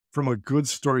from a good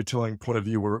storytelling point of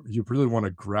view where you really want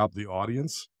to grab the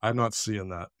audience, I'm not seeing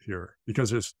that here because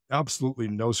there's absolutely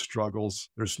no struggles.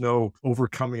 There's no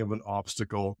overcoming of an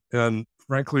obstacle. And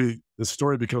frankly, the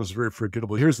story becomes very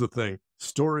forgettable. Here's the thing.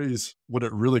 Stories, what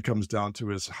it really comes down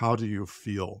to is how do you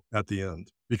feel at the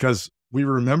end? Because we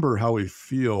remember how we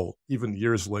feel even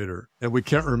years later, and we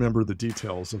can't remember the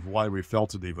details of why we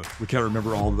felt it even. We can't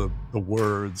remember all the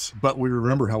words, but we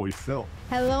remember how we felt.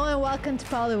 Hello and welcome to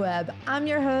Polyweb. I'm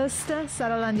your host,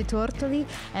 Sara Landi Tortoli,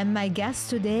 and my guest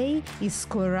today is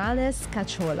Corrales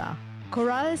Cachola.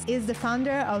 Corrales is the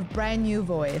founder of Brand New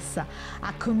Voice,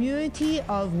 a community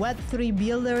of Web3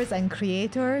 builders and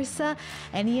creators,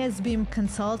 and he has been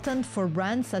consultant for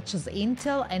brands such as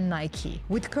Intel and Nike.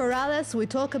 With Corrales, we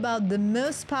talk about the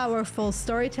most powerful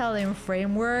storytelling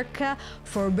framework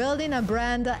for building a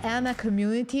brand and a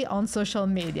community on social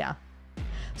media.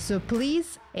 So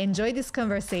please enjoy this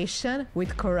conversation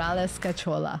with Corrales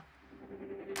Cachola.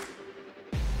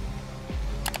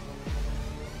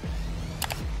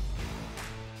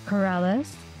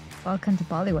 Corrales, welcome to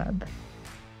Polyweb.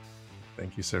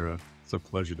 Thank you, Sarah. It's a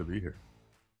pleasure to be here.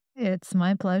 It's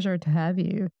my pleasure to have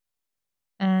you.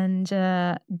 And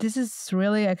this is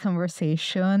really a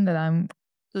conversation that I'm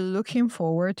looking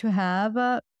forward to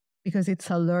have because it's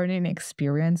a learning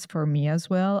experience for me as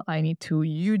well. I need to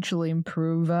hugely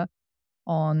improve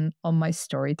on my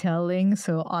storytelling.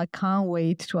 So I can't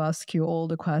wait to ask you all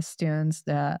the questions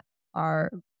that are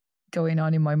going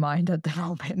on in my mind at the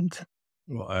moment.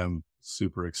 Well, I'm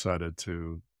super excited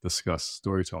to discuss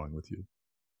storytelling with you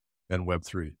and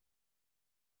Web3.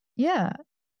 Yeah,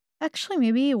 actually,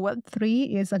 maybe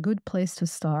Web3 is a good place to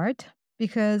start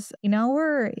because in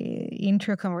our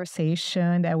intro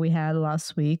conversation that we had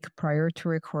last week prior to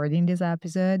recording this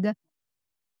episode,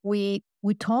 we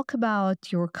talk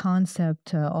about your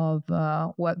concept of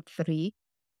Web3,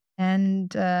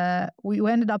 and we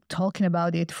ended up talking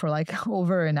about it for like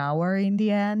over an hour in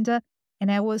the end.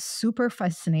 And I was super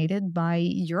fascinated by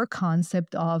your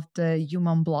concept of the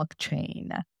human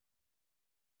blockchain.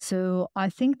 So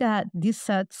I think that this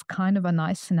sets kind of a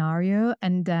nice scenario,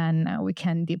 and then we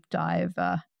can deep dive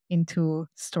into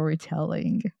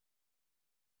storytelling.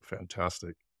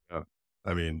 Fantastic. Yeah.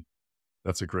 I mean,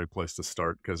 that's a great place to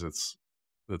start because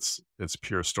it's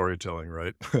pure storytelling,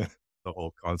 right? The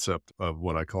whole concept of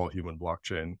what I call human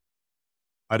blockchain.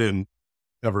 I didn't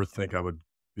ever think I would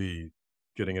be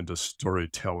getting into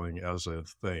storytelling as a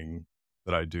thing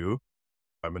that I do.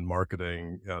 I'm in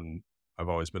marketing and I've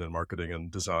always been in marketing and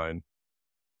design,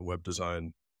 web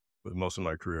design, with most of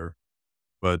my career.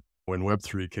 But when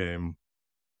Web3 came,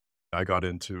 I got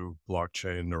into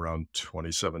blockchain around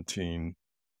 2017,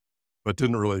 but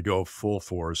didn't really go full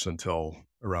force until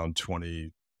around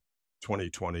 2020,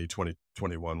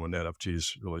 2021, when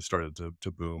NFTs really started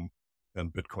to boom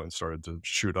and Bitcoin started to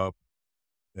shoot up.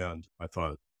 And I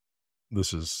thought,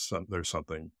 there's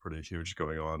something pretty huge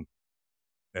going on.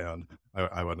 And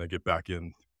I want to get back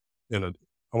in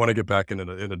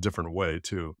a different way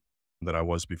too than I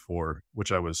was before,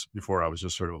 before I was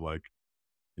just sort of like,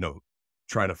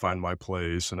 trying to find my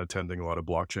place and attending a lot of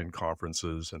blockchain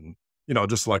conferences and,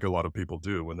 just like a lot of people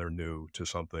do when they're new to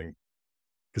something,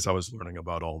 because I was learning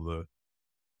about all the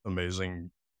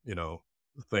amazing,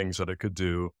 things that it could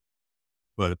do.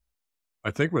 But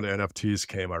I think when NFTs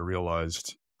came, I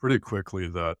realized pretty quickly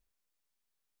that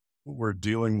we're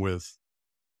dealing with,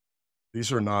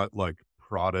 these are not like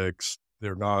products.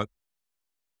 They're not,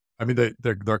 I mean,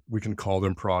 we can call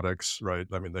them products, right?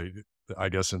 I mean, I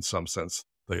guess in some sense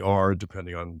they are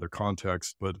depending on their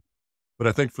context, but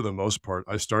I think for the most part,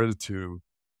 I started to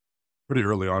pretty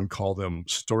early on call them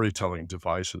storytelling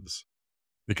devices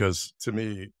because to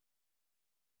me,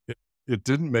 it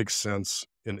didn't make sense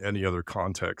in any other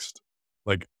context.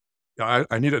 Like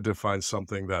I needed to find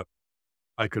something that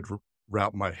I could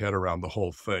wrap my head around the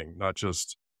whole thing, not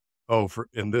just, oh,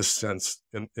 in this sense,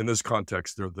 in this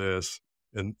context, they're this,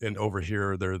 and over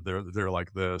here, they're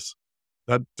like this.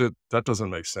 That doesn't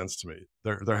make sense to me.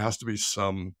 There has to be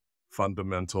some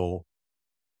fundamental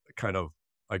kind of,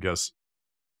 I guess,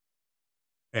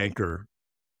 anchor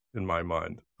in my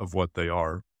mind of what they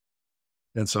are.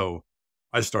 And so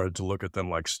I started to look at them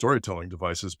like storytelling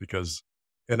devices because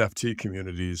NFT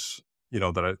communities,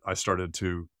 that I started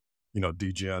to,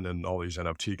 degen and all these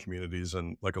NFT communities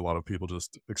and like a lot of people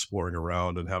just exploring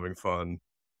around and having fun,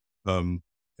 and,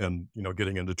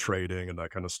 getting into trading and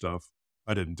that kind of stuff.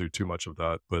 I didn't do too much of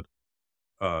that, but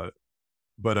uh,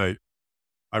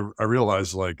 I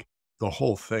realized like the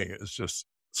whole thing is just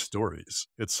stories.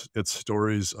 It's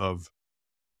stories of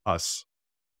us,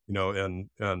 and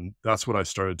that's what I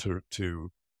started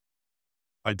to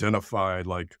identify,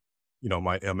 like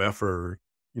my MF or,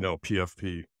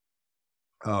 PFP,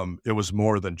 it was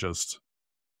more than just,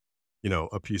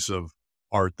 a piece of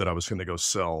art that I was going to go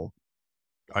sell.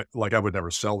 I would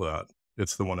never sell that.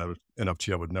 It's the one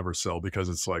NFT I would never sell because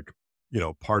it's like,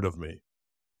 part of me.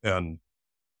 And,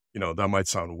 that might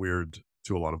sound weird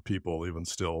to a lot of people even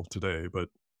still today, but,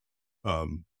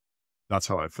 um, that's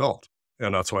how I felt.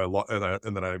 And that's why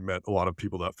and then I met a lot of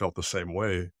people that felt the same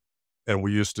way. And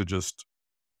we used to just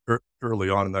early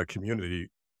on in that community,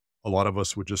 a lot of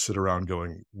us would just sit around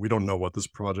going, we don't know what this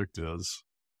project is.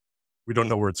 We don't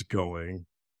know where it's going.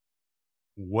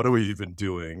 What are we even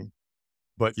doing?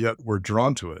 But yet we're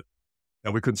drawn to it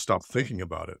and we couldn't stop thinking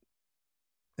about it.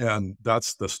 And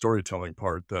that's the storytelling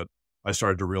part that I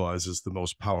started to realize is the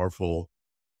most powerful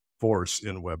force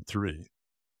in Web3.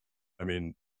 I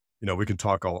mean, we can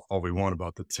talk all we want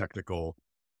about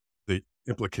the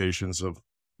implications of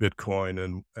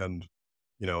Bitcoin and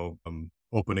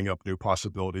opening up new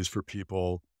possibilities for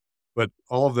people. But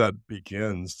all of that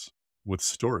begins with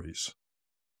stories,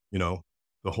 you know,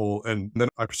 and then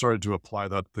I started to apply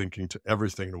that thinking to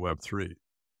everything in Web3,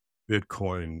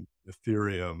 Bitcoin,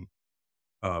 Ethereum,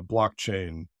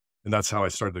 blockchain. And that's how I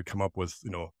started to come up with,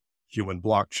 human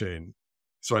blockchain.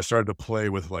 So I started to play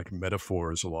with like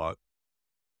metaphors a lot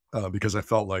because I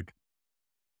felt like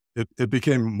it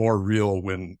became more real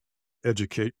when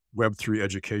Web3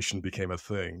 education became a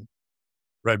thing,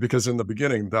 right? Because in the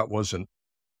beginning, that wasn't,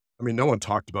 I mean, no one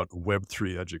talked about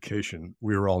Web3 education.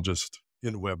 We were all just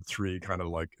in Web3 kind of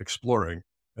like exploring.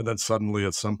 And then suddenly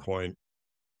at some point,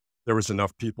 there was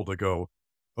enough people to go,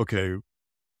 okay,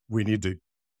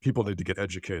 people need to get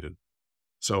educated.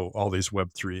 So all these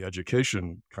Web3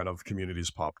 education kind of communities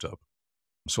popped up.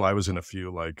 So I was in a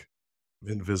few like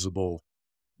invisible,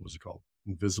 what was it called?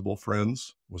 Invisible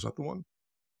Friends. Was that the one?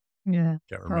 Yeah,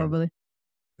 Can't remember.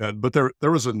 probably. But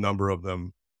there was a number of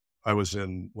them. I was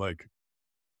in like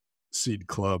Seed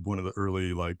Club, one of the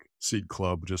early like Seed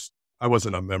Club. Just I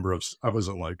wasn't a member of. I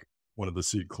wasn't like one of the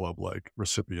Seed Club like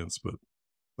recipients, but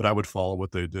I would follow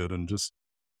what they did and just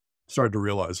started to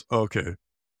realize, oh, okay,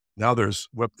 now there's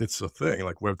web. It's a thing.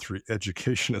 Like Web3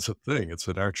 education is a thing. It's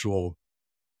an actual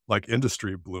like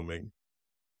industry blooming.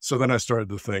 So then I started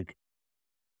to think,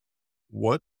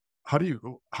 what? How do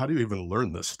you even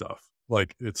learn this stuff?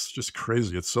 Like it's just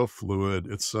crazy. It's so fluid.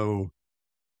 It's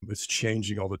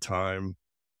changing all the time.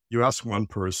 You ask one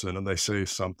person and they say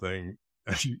something,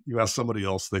 and you ask somebody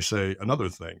else, they say another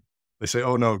thing. They say,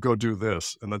 "Oh no, go do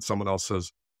this," and then someone else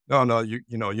says, "No, no, you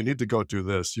need to go do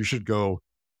this. You should go,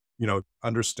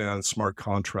 understand smart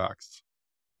contracts.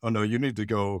 Oh no, you need to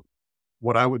go.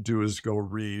 What I would do is go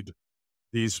read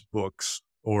these books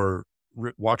or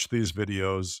watch these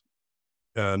videos,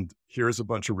 and here's a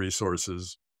bunch of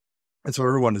resources." And so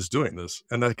everyone is doing this,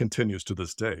 and that continues to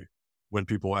this day. When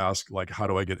people ask, like, "How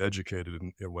do I get educated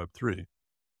in Web3?"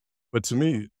 But to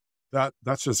me,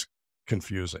 that's just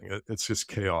confusing. It's just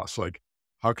chaos. Like,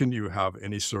 how can you have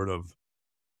any sort of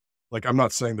like? I'm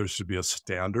not saying there should be a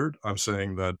standard. I'm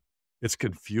saying that it's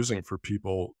confusing for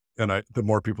people, and the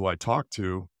more people I talk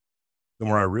to, the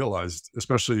more I realized,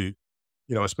 especially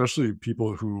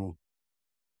people who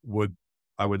would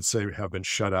I would say have been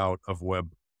shut out of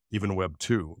even Web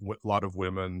 2. A lot of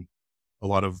women, a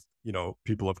lot of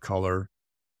people of color,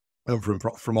 and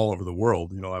from all over the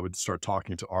world. I would start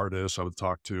talking to artists. I would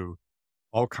talk to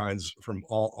all kinds from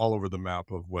all over the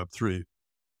map of Web3.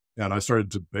 And I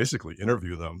started to basically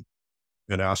interview them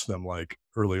and ask them like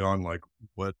early on, like,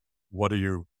 what are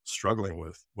you struggling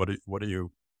with? What are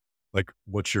you like,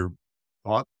 what's your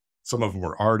thought? Some of them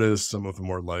were artists, some of them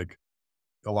were like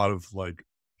a lot of like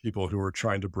people who were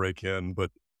trying to break in,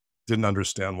 but didn't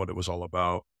understand what it was all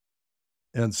about.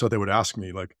 And so they would ask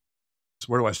me like, so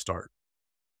where do I start?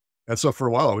 And so for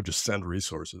a while I would just send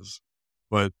resources.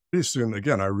 But pretty soon,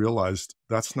 again, I realized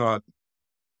I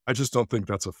just don't think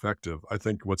that's effective. I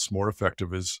think what's more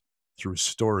effective is through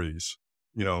stories.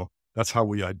 That's how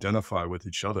we identify with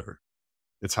each other.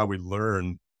 It's how we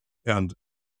learn and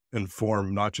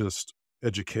inform not just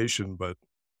education, but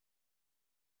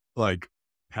like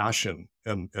passion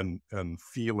and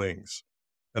feelings.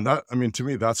 And that, I mean, to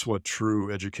me, that's what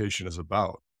true education is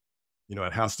about.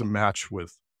 It has to match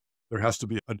with, there has to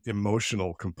be an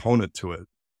emotional component to it.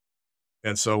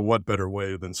 And so what better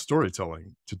way than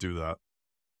storytelling to do that?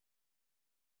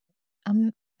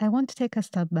 Um, I want to take a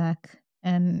step back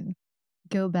and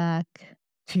go back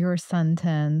to your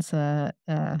sentence when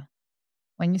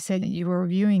you said you were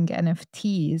viewing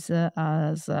NFTs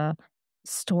as a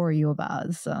story of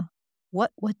us.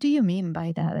 What do you mean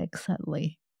by that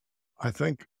exactly? I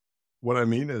think what I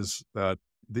mean is that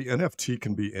the NFT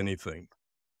can be anything.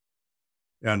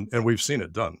 And we've seen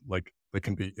it done. Like it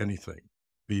can be anything.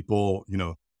 People,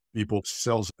 people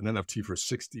sells an NFT for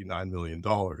 $69 million.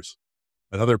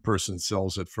 Another person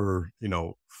sells it for,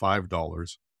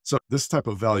 $5. So this type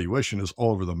of valuation is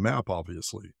all over the map,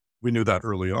 obviously. We knew that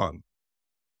early on.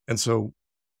 And so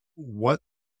what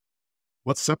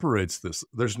what separates this?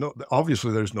 There's no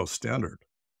standard.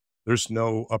 There's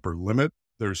no upper limit.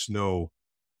 There's no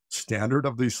standard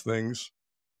of these things.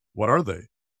 What are they?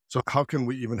 So how can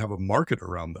we even have a market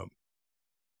around them?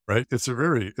 Right? It's a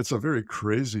very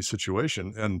crazy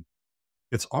situation, and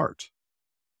it's art.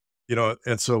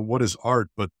 And so what is art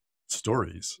but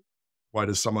stories? Why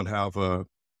does someone have a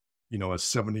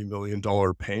 $70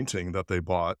 million painting that they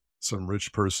bought, some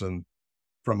rich person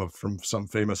from some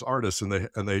famous artist, and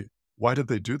they why did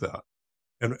they do that?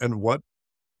 And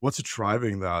what's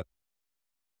driving that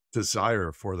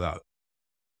desire for that?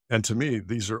 And to me,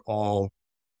 these are all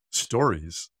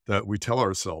stories that we tell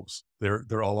ourselves.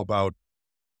 They're all about,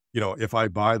 if I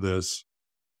buy this,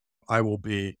 I will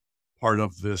be part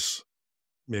of this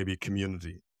maybe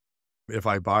community. If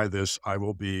I buy this, I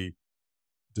will be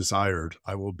desired.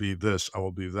 I will be this. I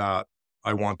will be that.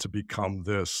 I want to become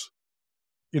this.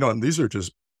 And these are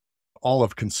just all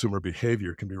of consumer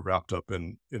behavior can be wrapped up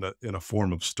in a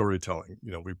form of storytelling.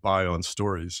 We buy on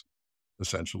stories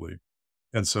essentially.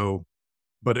 And so,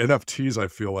 but NFTs, I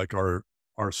feel like are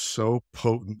so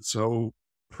potent, so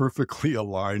perfectly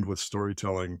aligned with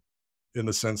storytelling in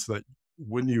the sense that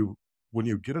when you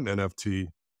get an NFT,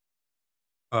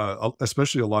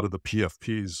 especially a lot of the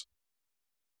PFPs,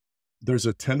 there's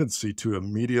a tendency to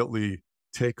immediately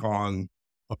take on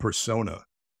a persona,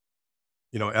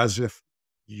 as if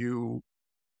you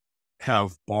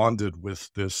have bonded with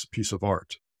this piece of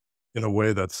art in a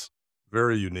way that's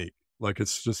very unique. Like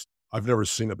it's just, I've never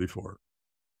seen it before,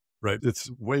 right? It's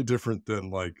way different than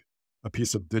like a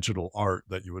piece of digital art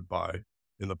that you would buy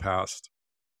in the past.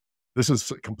 This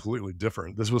is completely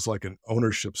different. This was like an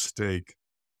ownership stake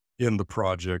in the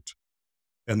project.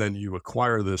 And then you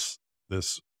acquire this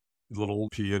little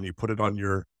P and you put it on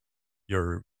your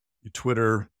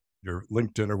Twitter, your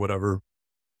LinkedIn or whatever.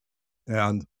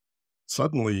 And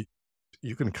suddenly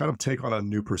you can kind of take on a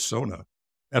new persona.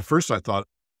 At first I thought,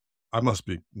 I must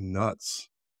be nuts.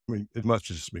 I mean, it must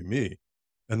just be me.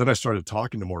 And then I started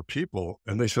talking to more people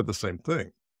and they said the same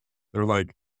thing. They're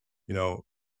like, you know,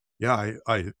 yeah,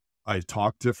 I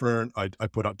talk different. I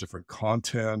put out different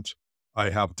content. I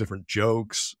have different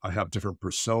jokes. I have different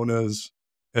personas.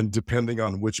 And depending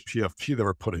on which PFP they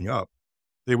were putting up,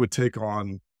 they would take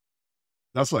on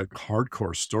that's like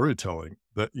hardcore storytelling.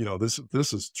 That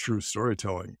this is true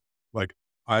storytelling. Like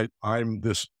I'm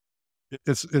this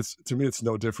it's to me it's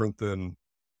no different than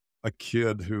a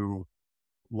kid who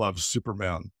loves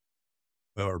Superman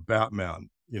or Batman.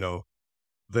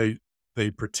 They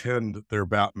they pretend they're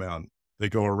Batman. They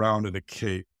go around in a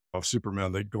cape of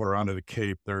Superman. They go around in a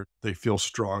cape. They feel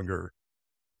stronger.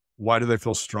 Why do they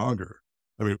feel stronger?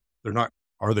 I mean, they're not.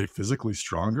 Are they physically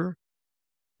stronger?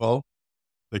 Well,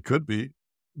 they could be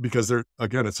because they're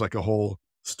again. It's like a whole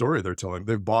story they're telling.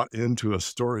 They've bought into a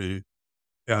story.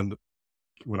 And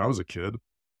when I was a kid,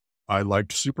 I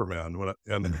liked Superman.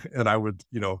 And I would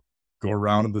go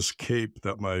around in this cape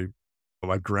that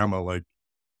my grandma like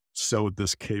sewed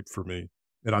this cape for me,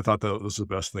 and I thought that was the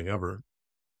best thing ever.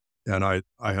 And I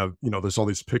have, there's all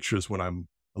these pictures when I'm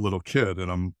a little kid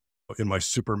and I'm in my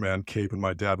Superman cape, and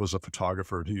my dad was a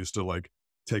photographer and he used to like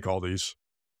take all these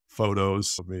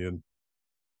photos of me.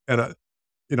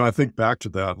 And I think back to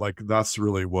that, like that's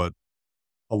really what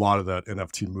a lot of that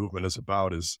NFT movement is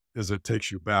about is it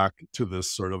takes you back to this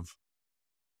sort of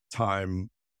time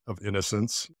of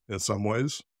innocence in some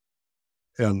ways.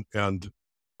 And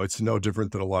it's no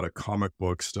different than a lot of comic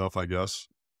book stuff, I guess.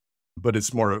 But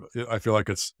it's more, I feel like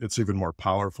it's even more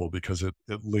powerful because it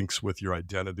links with your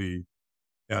identity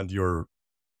and your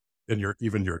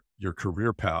even your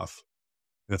career path.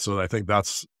 And so I think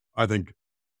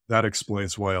that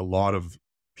explains why a lot of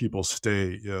people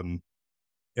stay in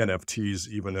NFTs,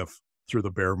 even if through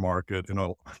the bear market and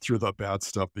all through the bad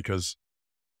stuff, because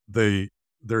they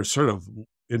they're sort of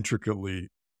intricately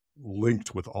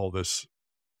linked with all this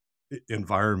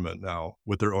environment now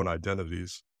with their own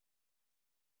identities.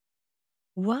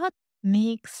 What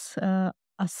makes a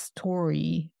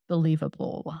story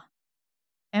believable?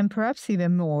 And perhaps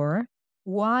even more,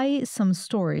 why some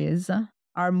stories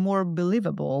are more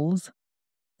believable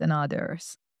than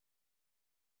others?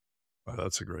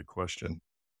 That's a great question.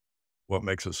 What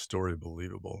makes a story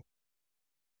believable?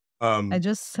 I Um,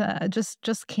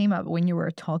 just came up when you were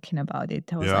talking about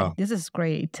it. I was yeah, like, this is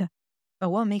great. But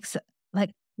what makes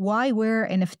like why were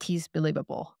NFTs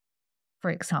believable? for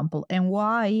example, and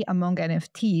why among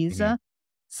NFTs, Mhm.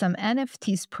 some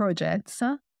NFTs projects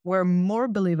were more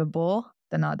believable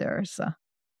than others?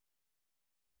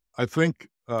 I think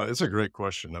it's a great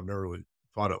question. I've never really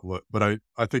thought it, but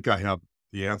I think I have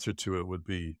the answer to it would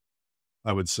be,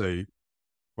 I would say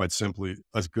quite simply,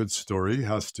 a good story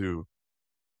has to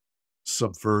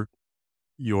subvert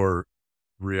your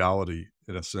reality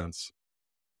in a sense.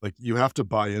 Like you have to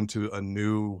buy into a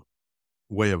new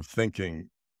way of thinking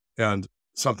and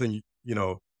something,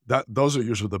 that those are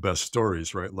usually the best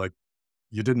stories, right? Like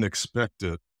you didn't expect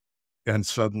it and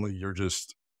suddenly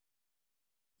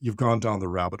you've gone down the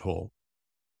rabbit hole.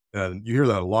 And you hear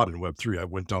that a lot in Web3. I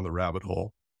went down the rabbit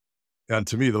hole. And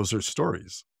to me, those are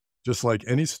stories. Just like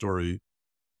any story,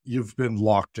 you've been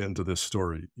locked into this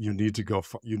story. You need to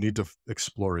you need to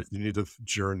explore it. You need to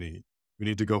journey. You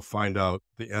need to go find out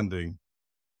the ending.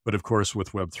 But of course,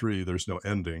 with Web3, there's no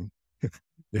ending.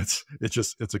 It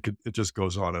just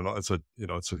goes on and on. It's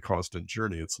a constant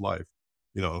journey. It's life,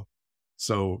 you know.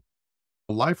 So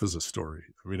life is a story.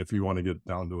 I mean, if you want to get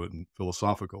down to it and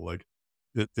philosophical, like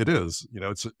it is,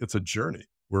 it's a journey.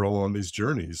 We're all on these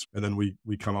journeys. And then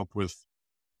we come up with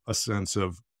a sense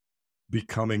of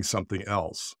becoming something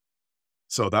else.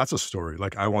 So that's a story.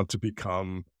 Like I want to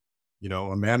become,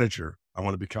 a manager. I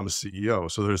want to become a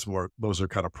CEO. So those are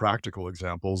kind of practical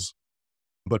examples,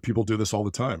 but people do this all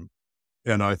the time.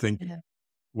 And I think Yeah.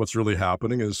 what's really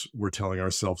happening is we're telling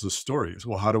ourselves a story.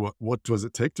 Well, what does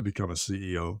it take to become a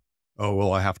CEO? Oh,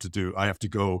 well, I have to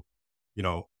go, you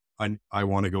know, I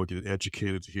want to go get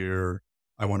educated here.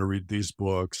 I want to read these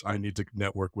books. I need to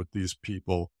network with these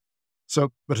people.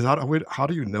 So, but how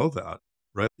do you know that,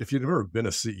 right? If you've never been a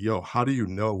CEO, how do you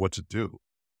know what to do?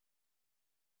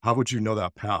 How would you know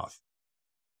that path?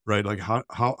 Right? Like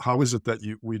how is it that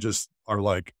we just are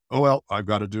like, oh well, I've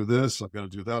got to do this, I've got to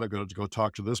do that, I've got to go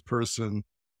talk to this person,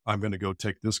 I'm going to go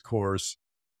take this course.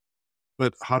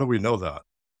 But how do we know that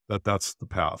that's the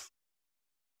path?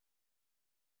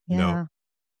 You know, Yeah.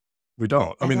 we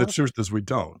don't. I I mean, the love truth is we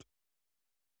don't.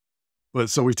 But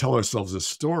so we tell ourselves a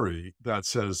story that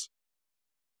says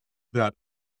that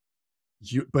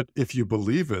but if you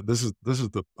believe it, this is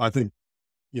the I think,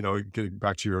 getting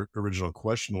back to your original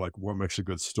question, like what makes a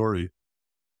good story?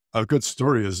 A good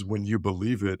story is when you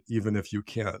believe it, even if you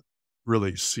can't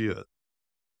really see it.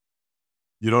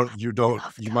 I love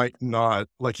You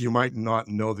might not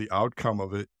know the outcome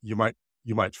of it. You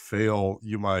might fail,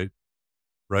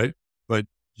 right? But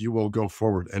you will go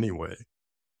forward anyway.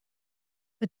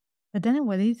 But then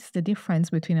what is the difference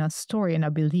between a story and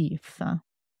a belief?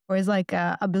 Or is like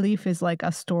a belief is like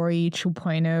a story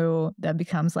 2.0 that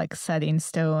becomes like set in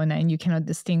stone and you cannot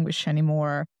distinguish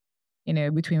anymore,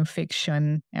 between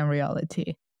fiction and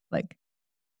reality. Like,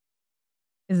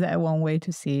 is that one way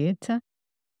to see it? I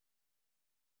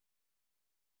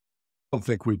don't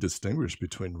think we distinguish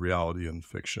between reality and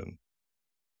fiction.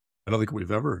 I don't think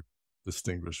we've ever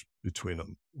distinguished between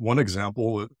them. One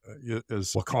example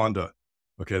is Wakanda.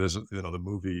 Okay, there's the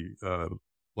movie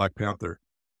Black Panther,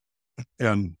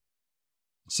 and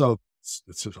so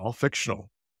it's all fictional,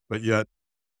 but yet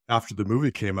after the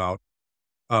movie came out,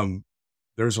 um,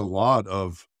 there's a lot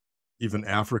of even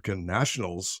African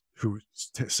nationals who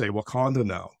say Wakanda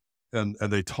now, and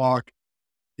they talk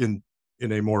in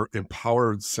in a more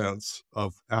empowered sense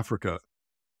of Africa.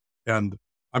 And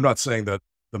I'm not saying that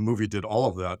the movie did all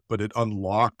of that, but it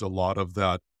unlocked a lot of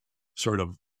that sort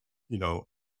of, you know,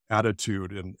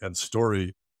 attitude and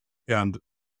story. And,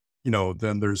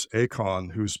 then there's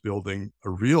Akon who's building a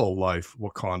real life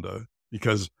Wakanda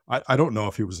because I don't know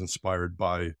if he was inspired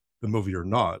by the movie or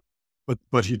not,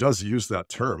 but he does use that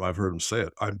term. I've heard him say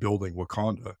it. I'm building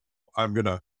Wakanda. I'm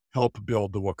gonna help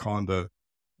build the Wakanda.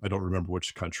 I don't remember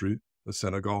which country, the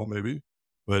Senegal maybe,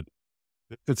 but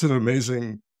it's an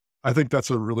amazing I think that's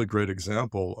a really great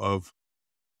example of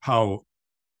how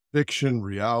fiction,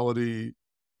 reality,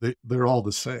 they're all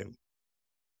the same.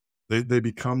 They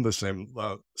become the same.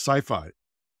 Sci-fi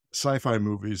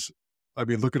movies. I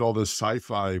mean, look at all this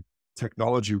sci-fi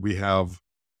technology we have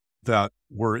that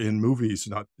were in movies,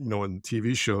 not, in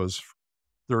TV shows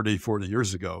 30, 40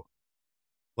 years ago.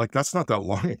 Like that's not that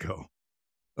long ago.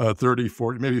 30,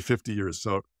 40, maybe 50 years.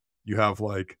 So you have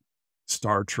like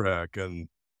Star Trek and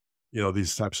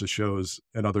these types of shows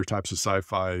and other types of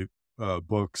sci-fi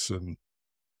books and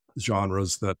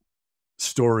genres that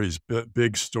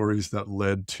big stories that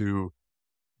led to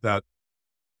that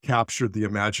captured the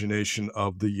imagination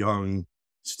of the young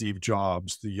Steve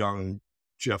Jobs, the young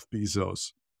Jeff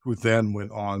Bezos, who then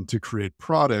went on to create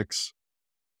products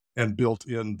and built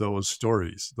in those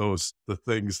stories, the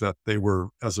things that they were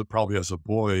probably as a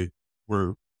boy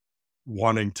were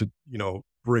wanting to,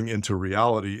 bring into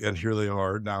reality. And here they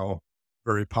are now,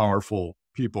 very powerful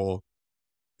people,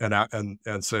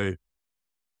 and say,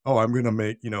 oh, I'm going to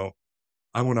make,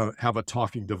 I want to have a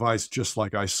talking device just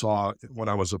like I saw when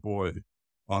I was a boy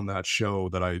on that show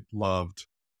that I loved,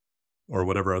 or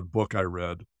whatever book I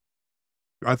read.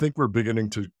 I think we're beginning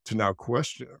to now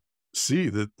see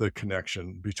the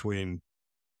connection between,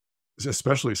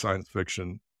 especially science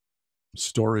fiction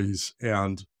stories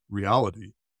and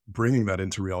reality, bringing that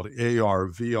into reality, AR,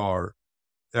 VR,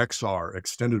 XR,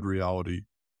 extended reality,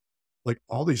 like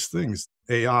all these things,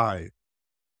 AI,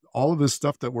 all of this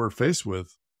stuff that we're faced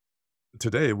with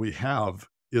today, we have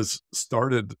is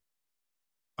started.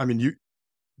 I mean,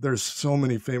 there's so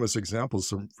many famous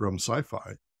examples from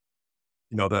sci-fi,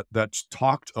 that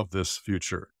talked of this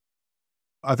future.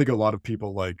 I think a lot of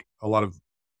people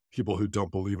who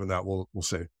don't believe in that will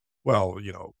say, well,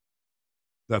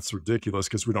 that's ridiculous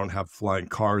because we don't have flying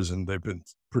cars and they've been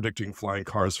predicting flying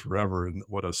cars forever. And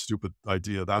what a stupid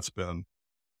idea that's been.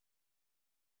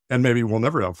 And maybe we'll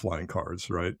never have flying cars,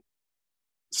 right?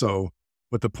 So,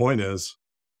 but the point is,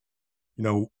 you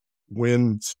know,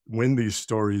 when these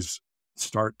stories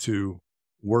start to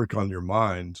work on your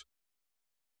mind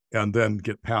and then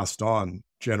get passed on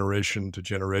generation to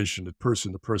generation, to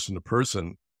person to person to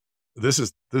person, this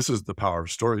is the power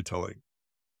of storytelling.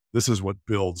 This is what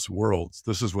builds worlds.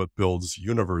 This is what builds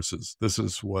universes. This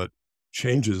is what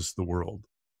changes the world.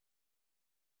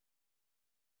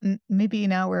 Maybe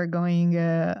now we're going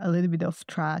a little bit off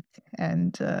track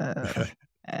and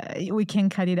we can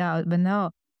cut it out. But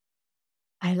no,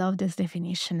 I love this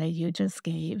definition that you just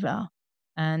gave.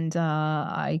 And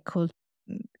I could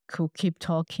keep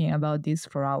talking about this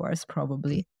for hours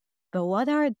probably. But what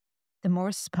are the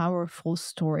most powerful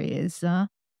stories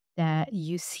that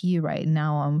you see right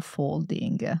now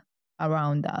unfolding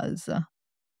around us?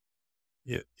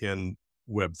 In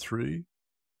Web3,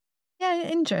 Yeah,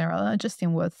 in general, not just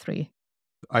in Web3.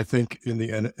 I think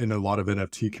in a lot of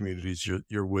NFT communities,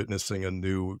 you're witnessing a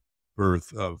new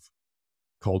birth of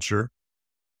culture.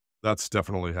 That's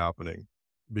definitely happening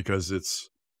because it's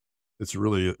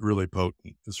really, really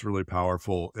potent. It's really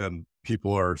powerful, and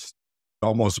people are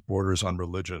almost borders on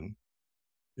religion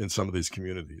in some of these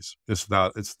communities. It's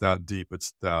that deep.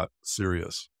 It's that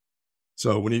serious.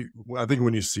 So I think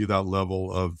when you see that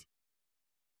level of,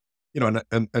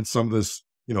 and some of this,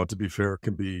 to be fair,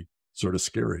 can be sort of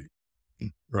scary,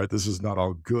 right? This is not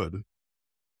all good,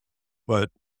 but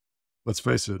let's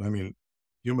face it. I mean,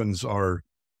 humans are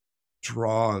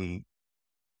drawn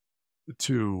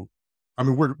to, I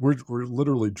mean, we're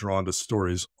literally drawn to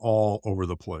stories all over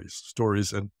the place,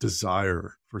 stories and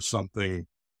desire for something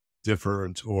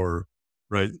different or,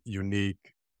 right,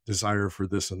 unique, desire for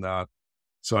this and that.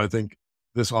 So I think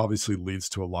this obviously leads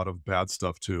to a lot of bad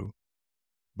stuff too.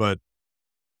 But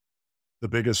the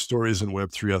biggest stories in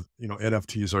Web3,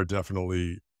 NFTs are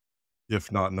definitely,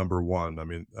 if not number one.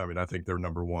 I think they're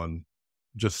number one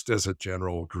just as a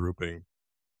general grouping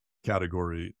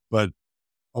category. But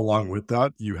along with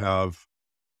that, you have,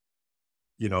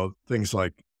 things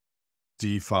like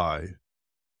DeFi,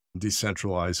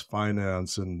 decentralized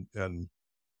finance, and the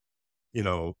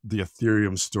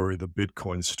Ethereum story, the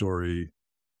Bitcoin story.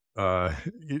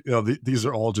 These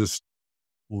are all just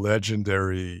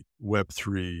legendary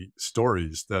Web3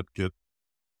 stories that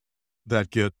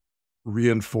get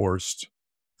reinforced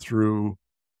through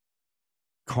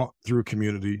through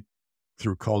community,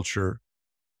 through culture,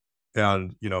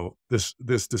 and this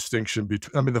distinction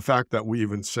between. I mean, the fact that we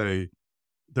even say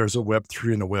there's a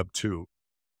Web3 and a Web2,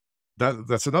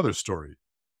 that's another story.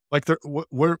 Like,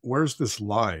 where's this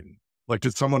line? Like,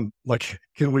 did someone, like,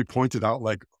 can we point it out?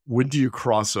 Like, when do you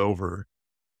cross over?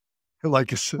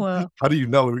 Like, Well, how do you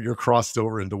know you're crossed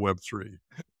over into Web3?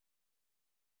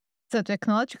 so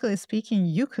technologically speaking,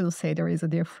 you could say there is a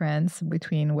difference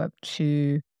between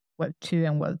Web2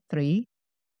 and Web3.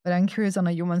 But I'm curious on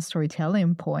a human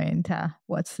storytelling point,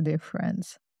 what's the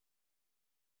difference?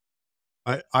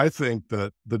 I think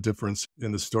that the difference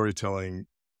in the storytelling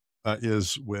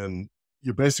is when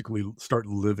you basically start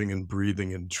living and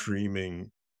breathing and dreaming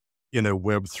in a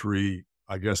Web3,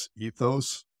 I guess,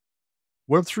 ethos.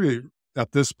 Web3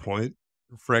 at this point,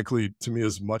 frankly, to me,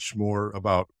 is much more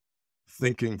about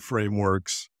thinking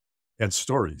frameworks and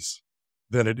stories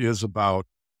than it is about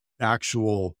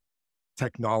actual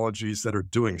technologies that are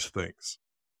doing things.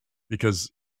 Because,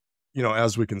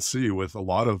 as we can see with a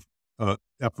lot of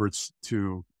efforts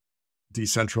to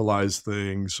decentralize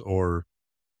things or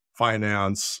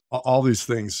finance, all these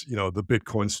things, the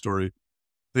Bitcoin story,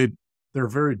 they they're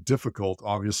very difficult,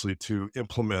 obviously, to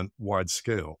implement wide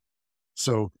scale.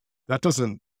 So that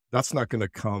doesn't that's not going to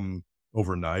come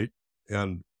overnight.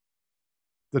 And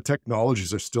the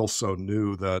technologies are still so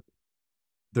new that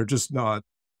they're just not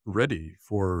ready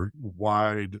for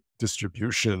wide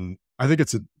distribution. I think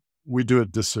we do a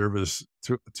disservice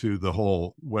to the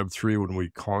whole Web3 when we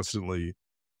constantly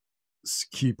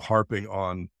keep harping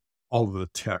on all of the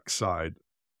tech side.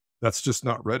 That's just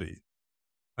not ready.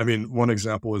 I mean, one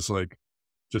example is like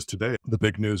just today, the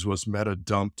big news was Meta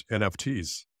dumped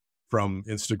NFTs from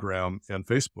Instagram and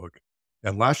Facebook.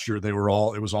 And last year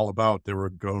it was all about, they were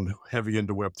going heavy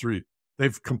into Web3.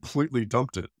 They've completely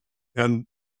dumped it. And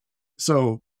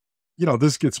so,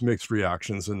 this gets mixed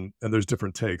reactions and there's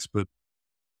different takes, but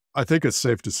I think it's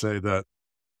safe to say that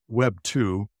Web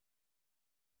 2,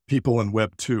 people in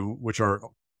Web 2, which are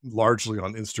largely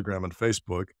on Instagram and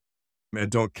Facebook and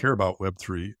don't care about Web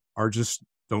 3, are just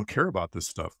don't care about this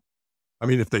stuff. I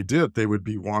mean, if they did, they would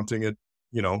be wanting it,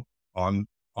 you know, on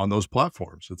those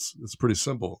platforms. It's pretty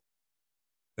simple.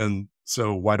 And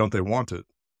so why don't they want it?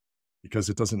 Because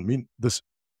it doesn't mean this,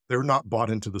 they're not bought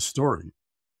into the story,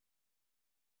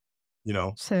 you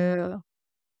know? So,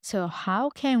 so how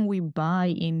can we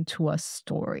buy into a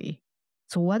story?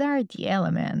 So, what are the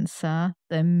elements that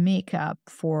make up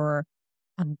for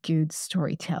a good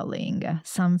storytelling,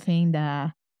 something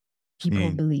that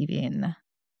people Mm. believe in?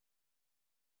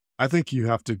 I think you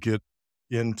have to get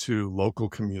into local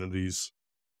communities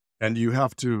and you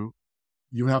have to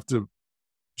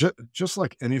just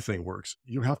like anything works,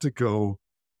 you have to go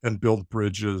and build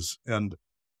bridges and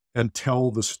tell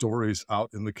the stories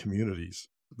out in the communities.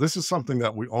 This is something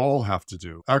that we all have to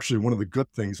do. Actually, one of the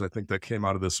good things I think that came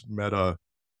out of this Meta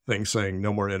thing saying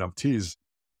no more NFTs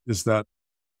is that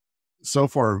so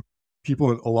far,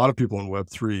 a lot of people in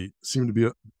Web3 seem to be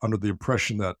under the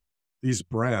impression that these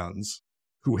brands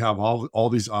who have all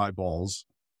these eyeballs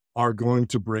are going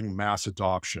to bring mass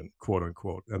adoption, quote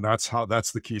unquote. And that's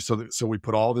the key. So we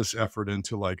put all this effort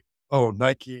into like, oh,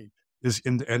 Nike is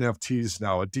into NFTs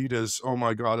now. Adidas, oh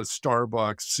my God, it's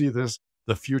Starbucks. See this,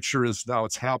 the future is now,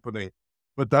 it's happening.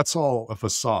 But that's all a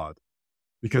facade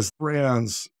because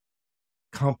brands,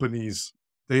 companies,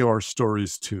 they are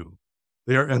stories too.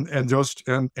 They are, and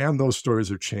those stories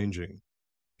are changing.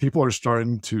 People are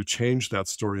starting to change that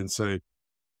story and say,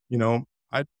 you know,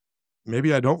 I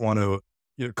maybe I don't want to,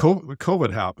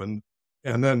 COVID happened,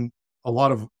 and then a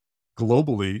lot of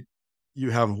globally, you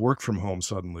have work from home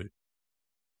suddenly.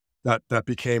 That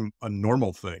became a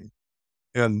normal thing,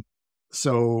 and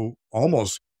so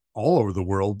almost all over the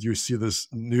world, you see this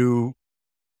new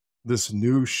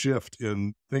shift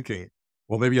in thinking.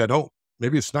 Well, maybe I don't.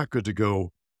 Maybe it's not good to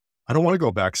go. I don't want to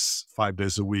go back 5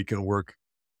 days a week and work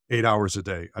 8 hours a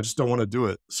day. I just don't want to do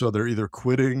it. So they're either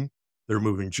quitting, they're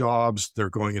moving jobs,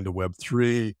 they're going into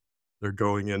Web3, they're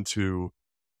going into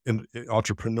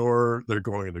entrepreneur, they're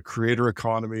going into creator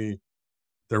economy,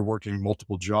 they're working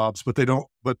multiple jobs,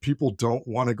 but people don't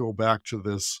want to go back to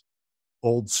this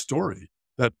old story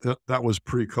that was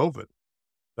pre-COVID.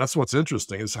 That's what's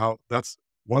interesting is how that's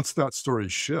once that story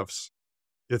shifts,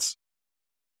 it's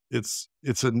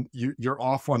you're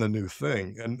off on a new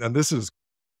thing. And this is,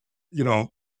 you know,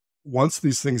 once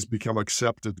these things become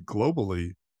accepted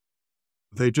globally,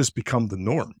 they just become the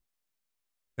norm.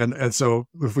 And so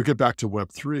if we get back to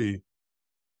Web3,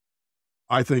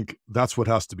 I think that's what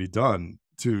has to be done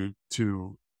to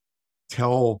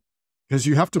tell, because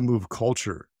you have to move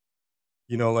culture.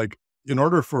 Like in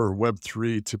order for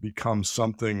Web3 to become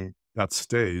something that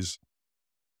stays,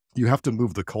 you have to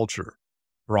move the culture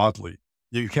broadly.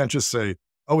 You can't just say,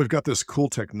 oh, we've got this cool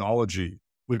technology.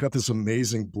 We've got this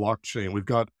amazing blockchain. We've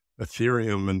got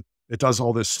Ethereum and it does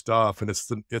all this stuff. And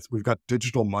we've got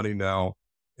digital money now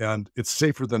and it's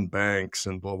safer than banks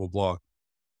and blah, blah, blah.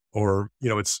 Or,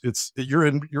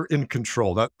 you're in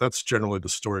control. That's generally the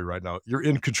story right now. You're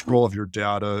in control of your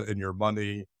data and your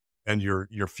money and your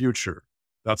future.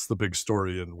 That's the big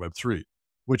story in Web3,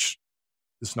 which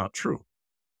is not true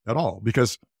at all,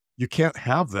 because you can't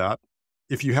have that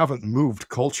if you haven't moved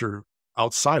culture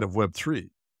outside of Web3.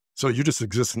 So you just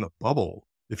exist in a bubble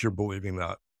if you're believing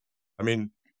that. I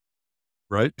mean,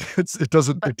 right?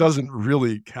 It But doesn't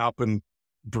really happen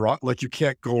broad. Like you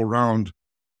can't go around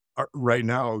right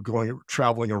now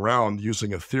traveling around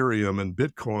using Ethereum and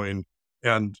Bitcoin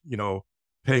and,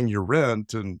 paying your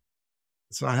rent, and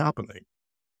it's not happening.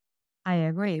 I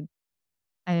agree.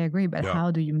 I agree. But Yeah.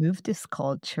 how do you move this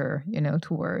culture,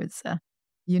 towards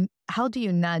how do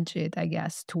you nudge it, I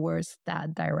guess, towards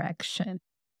that direction?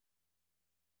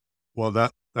 Well,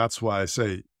 that's why I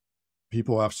say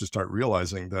people have to start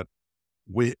realizing that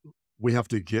we we have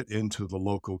to get into the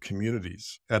local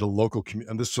communities at a local community,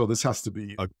 and this has to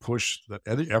be a push that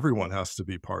everyone has to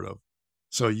be part of.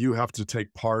 So you have to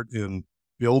take part in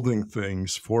building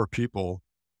things for people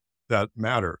that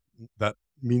matter, that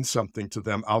means something to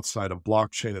them outside of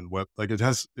blockchain and web. Like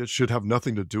it should have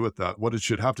nothing to do with that. What it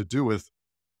should have to do with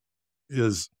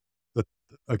is the,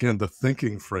 again, the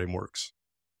thinking frameworks.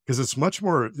 Because it's much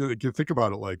more, you think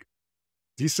about it like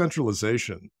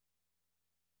decentralization,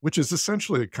 which is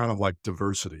essentially kind of like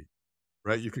diversity,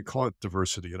 right? You could call it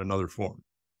diversity in another form.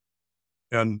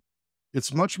 And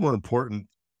it's much more important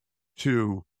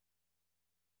to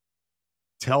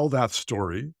tell that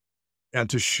story and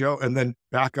to show and then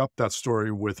back up that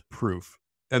story with proof.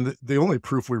 And the only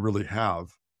proof we really have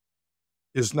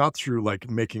is not through like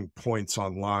making points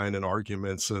online and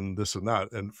arguments and this and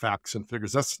that and facts and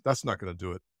figures. That's not going to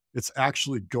do it. It's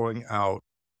actually going out,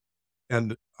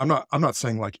 and I'm not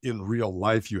saying like in real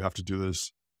life you have to do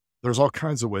this. There's all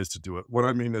kinds of ways to do it. What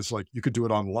I mean is like you could do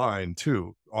it online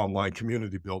too, online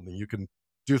community building. You can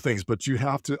do things, but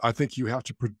I think you have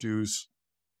to produce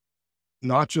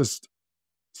not just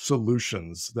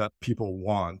solutions that people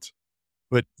want,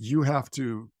 but you have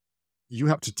to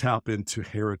tap into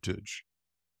heritage,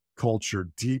 culture,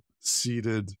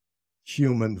 deep-seated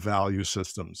human value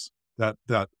systems that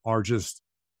are just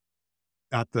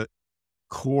at the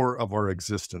core of our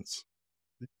existence.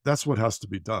 That's what has to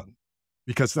be done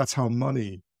because that's how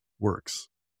money works.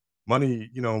 Money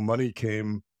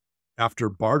came after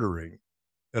bartering,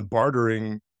 and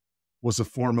bartering was a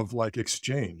form of like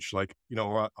exchange. Like,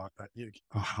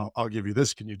 I'll give you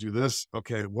this. Can you do this?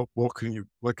 Okay. What can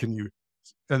you,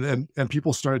 and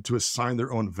people started to assign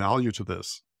their own value to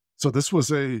this. So this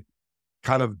was a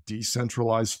kind of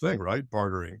decentralized thing, right?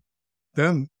 Bartering.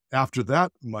 Then after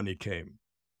that, money came.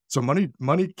 So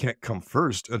money can't come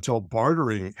first until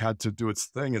bartering had to do its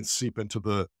thing and seep into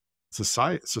the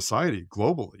society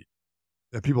globally.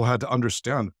 And people had to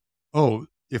understand, oh,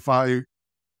 if I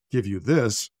give you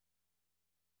this,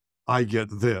 I get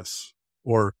this.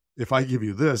 Or if I give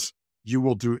you this, you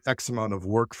will do X amount of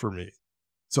work for me.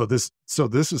 So this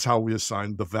is how we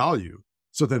assign the value.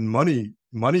 So then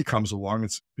money comes along.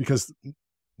 It's because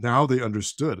now they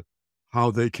understood how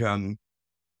they can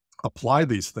apply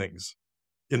these things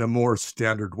in a more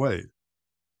standard way,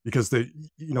 because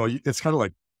it's kind of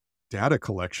like data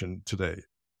collection today.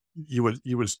 You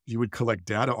would collect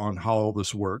data on how all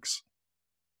this works,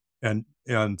 and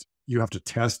you have to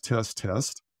test,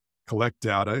 collect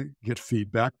data, get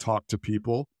feedback, talk to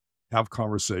people, have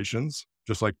conversations,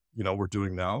 just like we're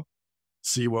doing now,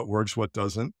 see what works, what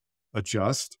doesn't,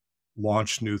 adjust,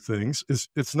 launch new things.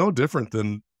 It's no different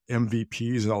than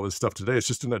MVPs and all this stuff today. It's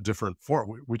just in a different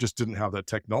form. We just didn't have that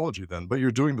technology then, but you're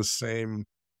doing the same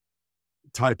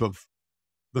type of,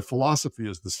 the philosophy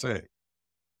is the same.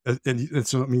 And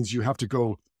so it means you have to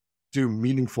go do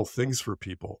meaningful things for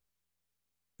people.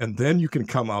 And then you can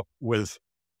come up with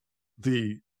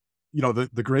the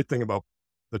great thing about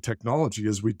the technology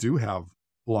is we do have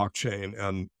blockchain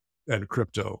and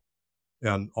crypto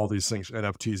and all these things,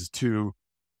 NFTs, to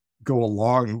go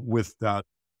along with that,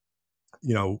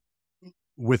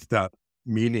 with that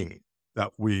meaning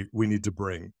that we need to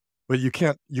bring. But you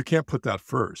can't put that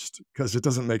first because it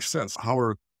doesn't make sense.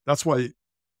 That's why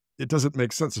it doesn't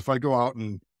make sense. If I go out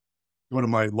and go to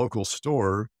my local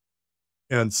store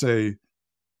and say,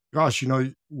 gosh,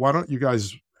 why don't you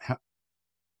guys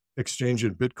exchange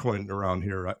in Bitcoin around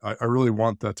here? I really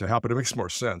want that to happen. It makes more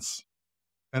sense.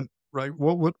 And right,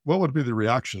 what would be the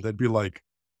reaction? They'd be like,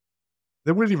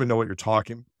 they wouldn't even know what you're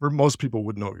talking, or most people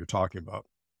wouldn't know what you're talking about.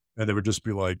 And they would just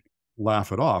be like,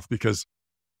 laugh it off, because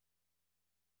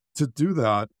to do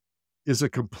that is a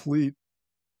complete,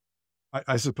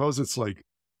 I suppose it's like,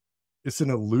 it's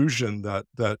an illusion that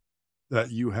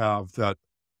you have, that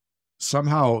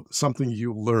somehow something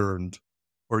you learned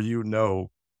or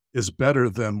is better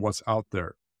than what's out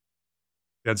there.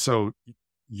 And so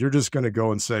you're just going to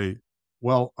go and say,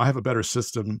 well, I have a better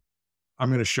system. I'm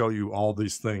going to show you all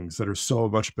these things that are so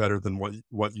much better than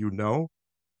what you know,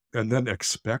 and then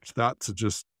expect that to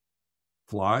just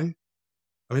fly.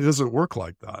 I mean, it doesn't work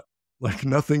like that. Like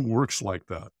nothing works like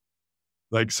that.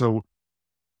 Like, so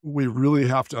we really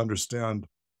have to understand,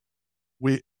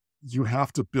 you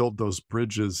have to build those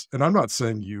bridges. And I'm not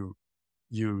saying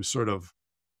you sort of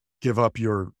give up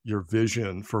your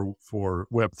vision for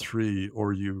Web3,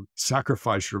 or you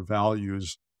sacrifice your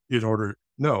values in order.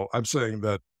 No, I'm saying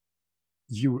that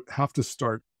we have to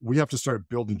start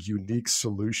building unique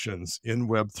solutions in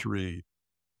Web3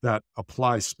 that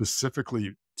apply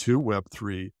specifically to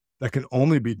Web3, that can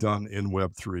only be done in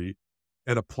Web3,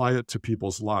 and apply it to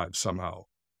people's lives somehow.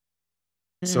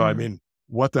 So, I Mm. mean,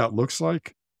 what that looks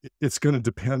like, it's going to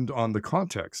depend on the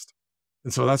context.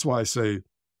 And so that's why I say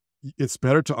it's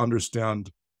better to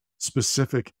understand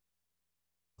specific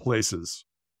places,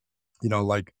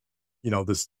 like,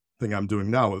 this thing I'm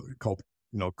doing now called,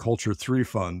 Culture 3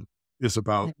 Fund is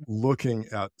about Mhm. looking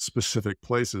at specific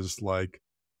places like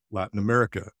Latin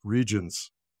America,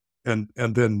 regions, and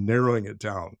then narrowing it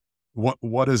down.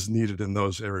 What is needed in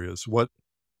those areas? What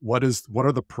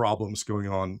are the problems going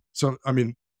on? So, I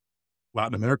mean,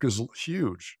 Latin America is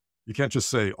huge. You can't just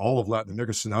say all of Latin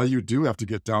America. So now you do have to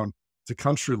get down to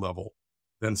country level,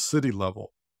 then city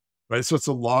level, right? So it's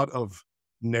a lot of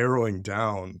narrowing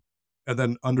down and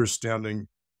then understanding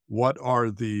what are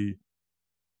the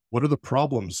what are the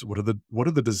problems? What are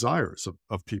the desires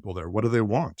of people there? What do they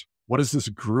want? What is this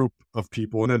group of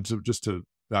people? And then just to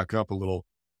back up a little,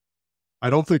 I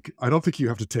don't think you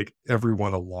have to take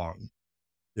everyone along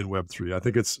in Web3. I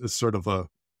think it's sort of a,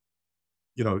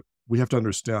 we have to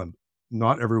understand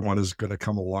not everyone is going to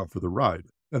come along for the ride.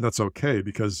 And that's okay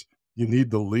because you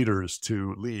need the leaders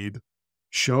to lead,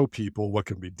 show people what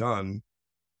can be done,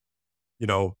 you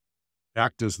know,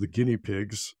 act as the guinea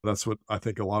pigs. That's what I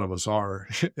think a lot of us are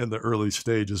in the early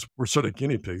stages. We're sort of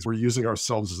guinea pigs. We're using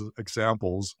ourselves as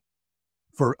examples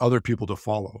for other people to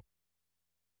follow.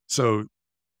 So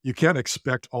you can't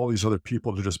expect all these other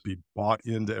people to just be bought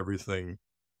into everything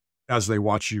as they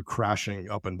watch you crashing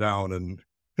up and down and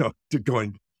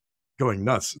going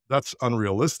nuts. That's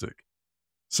unrealistic.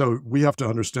 So we have to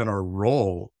understand our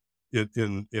role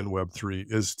in Web3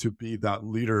 is to be that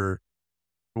leader.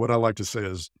 What I like to say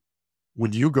is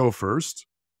when you go first,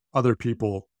 other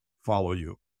people follow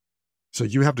you. So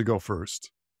you have to go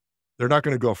first. They're not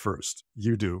going to go first.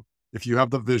 You do. If you have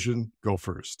the vision, go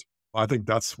first. I think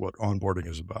that's what onboarding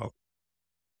is about.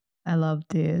 I love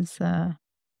this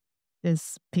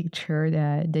picture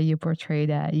that you portray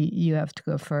that you have to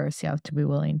go first. You have to be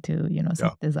willing to, Yeah.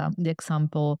 set the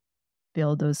example,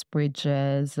 build those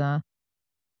bridges.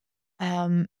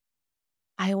 Um,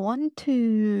 I want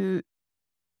to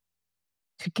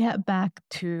get back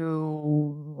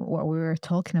to what we were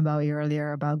talking about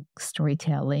earlier about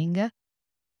storytelling,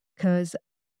 because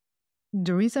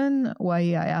the reason why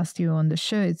I asked you on the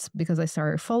show is because I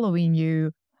started following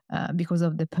you because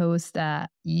of the post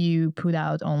that you put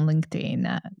out on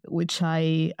LinkedIn, which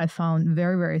I found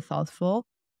very, very thoughtful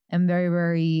and very,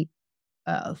 very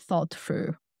thought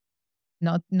through,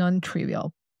 not non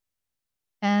trivial.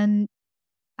 And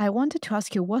I wanted to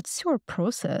ask you, what's your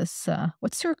process?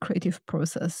 What's your creative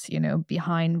process,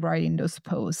 behind writing those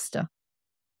posts?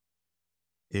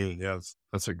 Yeah,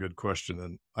 that's a good question.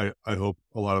 And I hope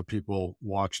a lot of people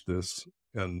watch this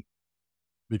and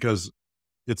because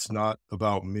it's not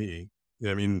about me.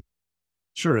 I mean,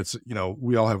 sure,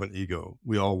 we all have an ego.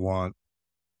 We all want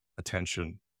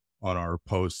attention on our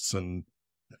posts and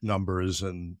numbers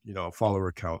and,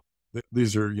 follower count.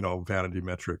 These are, vanity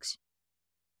metrics.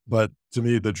 But to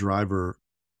me, the driver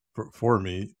for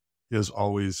me is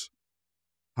always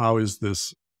how is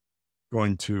this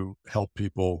going to help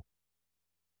people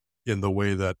in the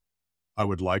way that I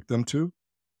would like them to?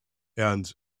 And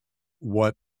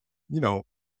what, you know,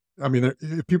 I mean,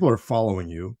 if people are following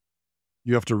you,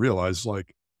 you have to realize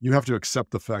like you have to accept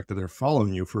the fact that they're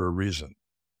following you for a reason.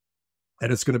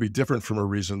 And it's going to be different from a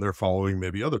reason they're following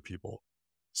maybe other people.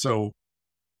 So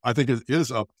I think it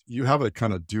is up, you have a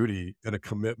kind of duty and a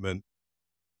commitment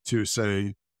to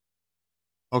say,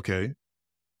 okay,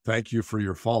 thank you for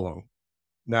your follow.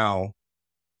 Now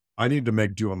I need to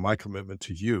make do on my commitment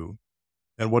to you.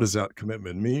 And what does that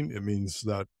commitment mean? It means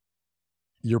that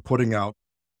you're putting out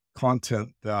content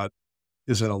that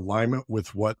is in alignment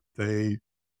with what they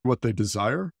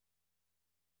desire.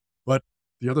 But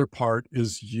the other part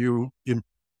is you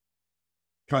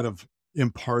kind of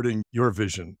imparting your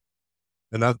vision.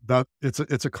 And that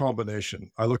it's a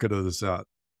combination. I look at it as that.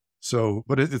 So,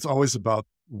 but it's always about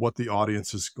what the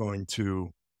audience is going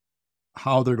to,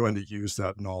 how they're going to use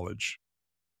that knowledge.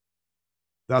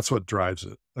 That's what drives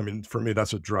it. I mean, for me,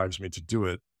 that's what drives me to do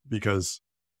it because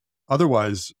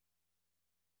otherwise,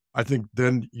 I think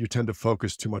then you tend to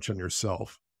focus too much on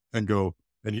yourself and go,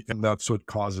 and that's what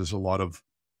causes a lot of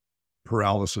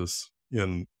paralysis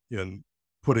in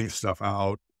putting stuff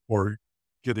out or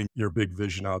getting your big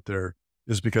vision out there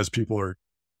is because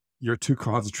you're too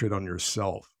concentrated on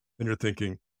yourself and you're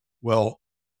thinking, well,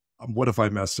 what if I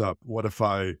mess up? What if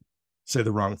I say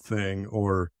the wrong thing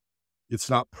or it's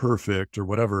not perfect or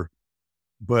whatever?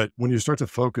 But when you start to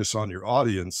focus on your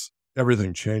audience,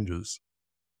 everything changes.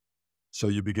 So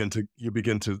you begin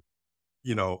to,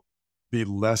 you know, be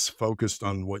less focused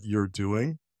on what you're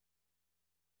doing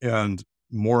and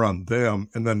more on them.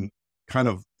 And then kind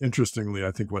of interestingly,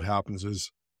 I think what happens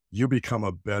is you become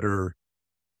a better,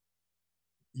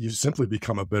 you simply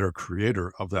become a better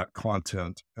creator of that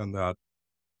content and that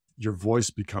your voice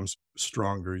becomes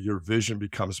stronger, your vision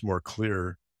becomes more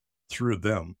clear through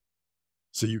them.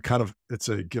 So you kind of, it's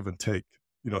a give and take,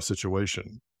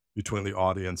 situation between the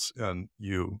audience and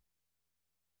you.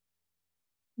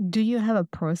 Do you have a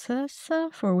process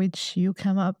for which you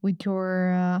come up with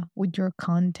your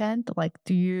content? Like,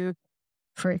 do you,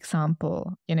 for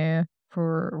example,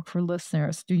 for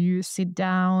listeners, do you sit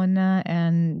down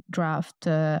and draft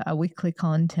a weekly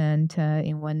content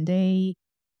in one day?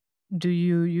 Do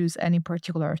you use any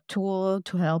particular tool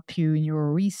to help you in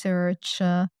your research?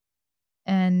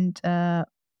 And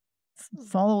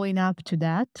following up to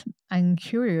that, I'm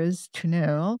curious to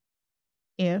know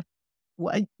if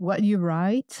what you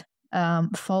write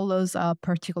follows a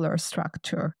particular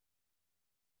structure.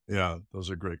 Yeah, those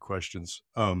are great questions.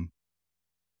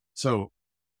 So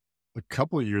a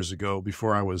couple of years ago,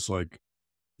 before I was like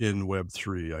in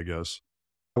Web3, I guess,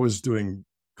 I was doing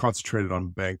concentrated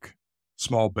on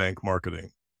small bank marketing,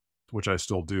 which I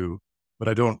still do, but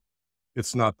I don't,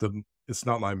 it's not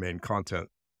my main content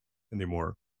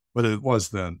anymore, but it was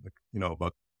then, like,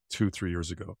 about 2, 3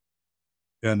 years ago.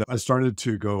 And I started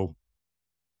to go,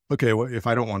 okay, well, if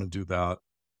I don't want to do that,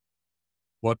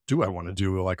 what do I want to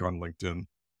do like on LinkedIn?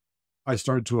 I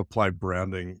started to apply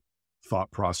branding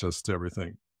thought process to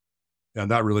everything.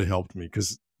 And that really helped me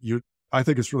because I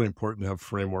think it's really important to have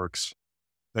frameworks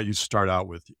that you start out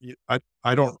with.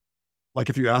 I don't like,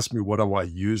 if you ask me what do I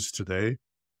use today,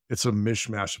 it's a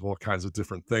mishmash of all kinds of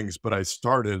different things. But I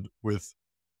started with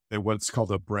what's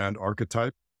called a brand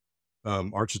archetype,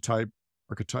 archetype,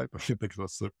 archetype. I can't think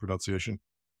that's the pronunciation.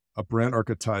 A brand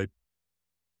archetype,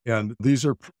 and these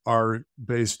are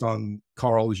based on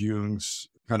Carl Jung's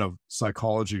kind of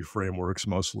psychology frameworks,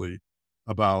 mostly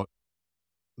about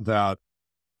that.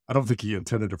 I don't think he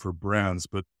intended it for brands,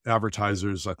 but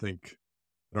advertisers, I think,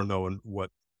 I don't know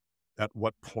at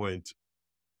what point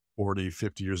 40,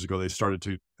 50 years ago, they started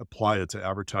to apply it to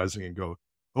advertising and go,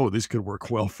 oh, these could work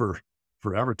well for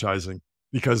advertising,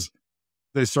 because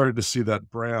they started to see that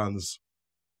brands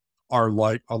are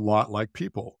like a lot like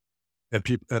people, and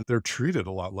they're treated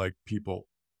a lot like people.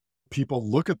 People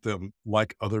look at them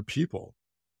like other people.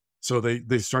 So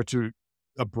they start to,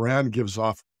 a brand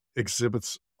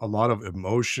exhibits a lot of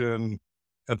emotion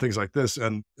and things like this.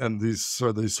 And these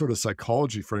sort of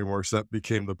psychology frameworks that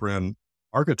became the brand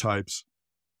archetypes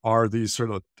are these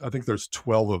sort of, I think there's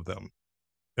 12 of them.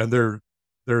 And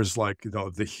there's like,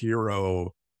 the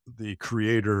hero, the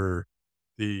creator,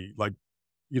 the like,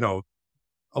 you know,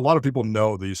 a lot of people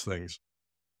know these things,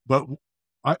 but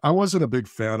I wasn't a big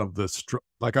fan of this.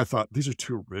 Like, I thought these are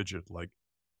too rigid, like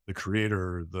the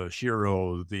creator, the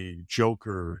hero, the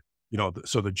Joker,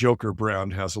 so the Joker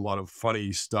brand has a lot of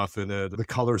funny stuff in it. The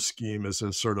color scheme is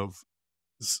a sort of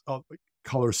like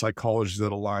color psychology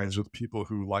that aligns with people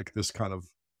who like this kind of,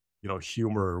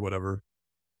 humor or whatever.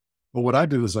 But what I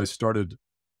did is I started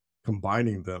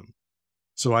combining them.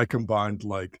 So I combined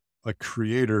like a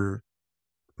creator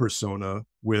persona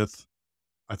with,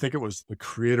 I think it was the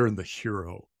creator and the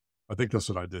hero. I think that's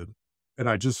what I did. And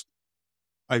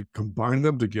I combined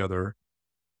them together,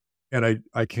 and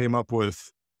I came up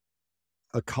with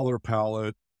a color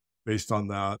palette based on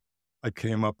that. I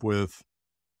came up with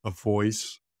a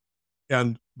voice,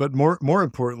 but more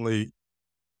importantly,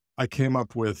 I came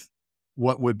up with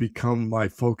what would become my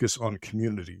focus on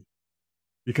community.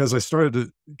 Because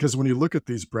because when you look at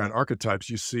these brand archetypes,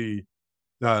 you see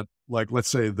that, like, let's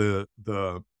say the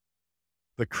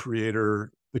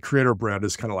creator brand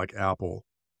is kind of like Apple.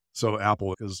 So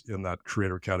Apple is in that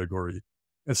creator category.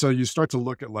 And so you start to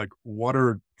look at, like, what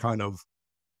are kind of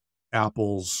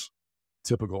Apple's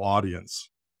typical audience?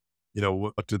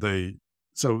 What do they,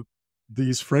 so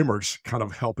these frameworks kind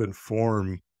of help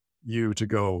inform you to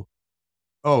go,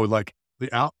 oh, like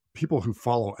people who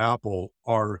follow Apple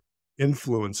are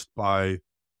influenced by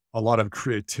a lot of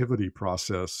creativity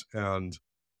process, and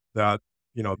that,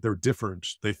 they're different,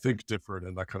 they think different,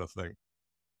 and that kind of thing.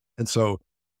 And so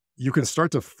you can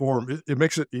start to form it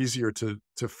makes it easier to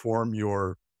form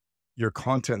your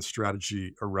content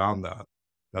strategy around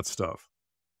that stuff.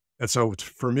 And so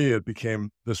for me, it became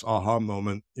this aha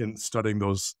moment in studying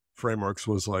those frameworks,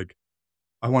 was like,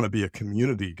 I want to be a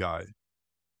community guy.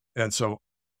 And so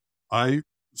I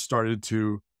started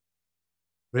to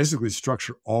basically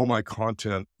structure all my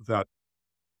content that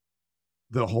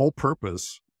the whole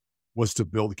purpose was to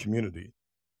build community.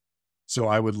 So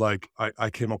I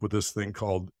came up with this thing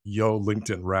called Yo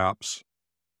LinkedIn Raps.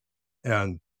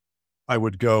 And I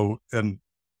would go, and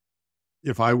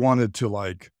if I wanted to,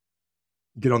 like,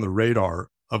 get on the radar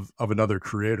of another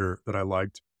creator that I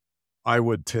liked, I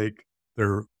would take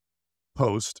their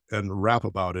post and rap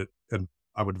about it. And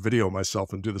I would video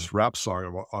myself and do this rap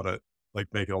song on it, like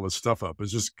make all this stuff up.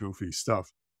 It's just goofy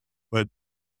stuff. But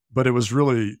But it was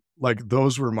really like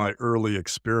those were my early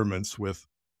experiments with,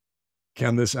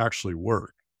 can this actually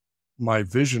work? My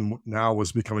vision now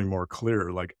was becoming more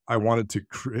clear. Like I wanted to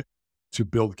create, to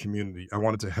build community. I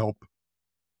wanted to help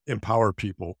empower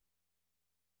people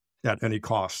at any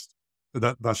cost.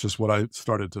 That's just what I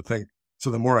started to think. So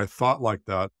the more I thought like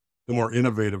that, the more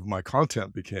innovative my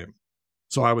content became.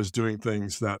 So I was doing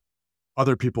things that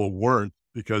other people weren't,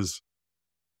 because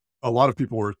a lot of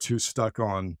people were too stuck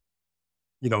on,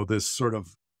 this sort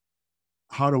of,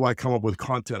 how do I come up with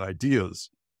content ideas?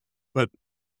 But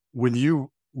when you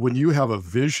have a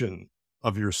vision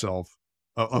of yourself,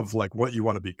 of like what you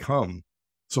want to become.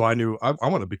 So I knew I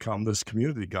want to become this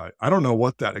community guy. I don't know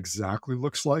what that exactly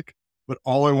looks like, but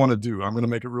all I want to do, I'm going to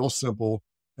make it real simple.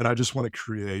 And I just want to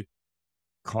create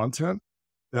content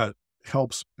that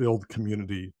helps build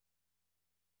community.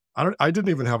 I didn't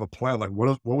even have a plan. Like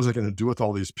what was I going to do with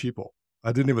all these people?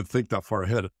 I didn't even think that far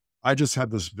ahead. I just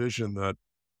had this vision that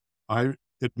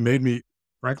it made me,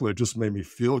 frankly, it just made me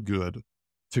feel good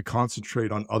to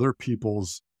concentrate on other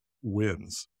people's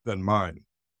wins than mine.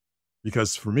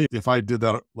 Because for me, if I did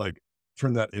that, like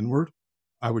turn that inward,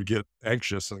 I would get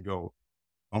anxious and go,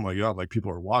 oh my God, like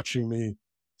people are watching me.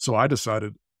 So I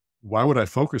decided, why would I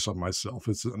focus on myself?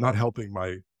 It's not helping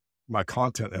my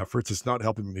content efforts. It's not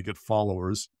helping me get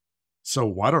followers. So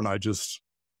why don't I just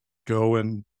go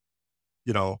and,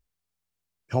 you know,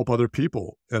 help other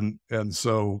people? And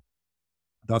so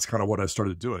that's kind of what I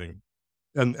started doing.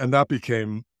 And that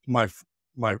became my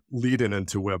lead in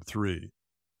into Web3,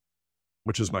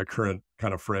 which is my current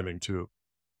kind of framing too.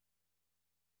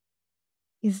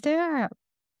 Is there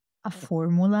a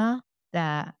formula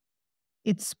that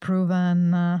it's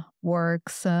proven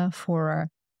works for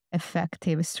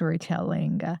effective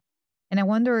storytelling? And I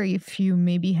wonder if you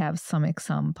maybe have some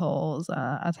examples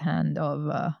at hand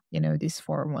of, this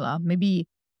formula. Maybe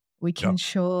we Yeah. can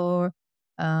show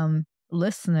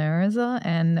listeners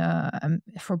and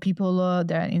for people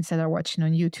that instead are watching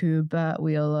on YouTube,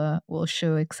 we'll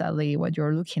show exactly what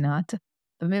you're looking at.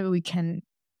 But maybe we can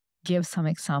give some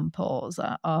examples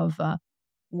of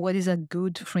what is a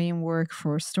good framework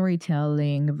for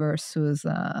storytelling versus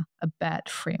a bad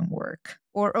framework,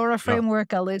 or a Yeah.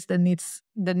 framework at least that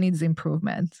needs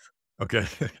improvement. Okay.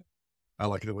 I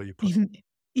like the way you put in,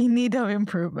 in need of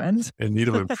improvement. in need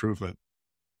of improvement.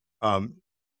 Um,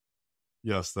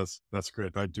 yes, that's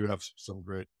great. I do have some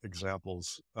great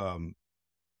examples.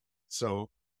 So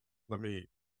let me,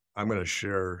 I'm going to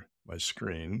share my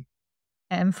screen.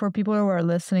 And for people who are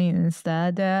listening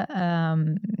instead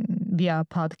via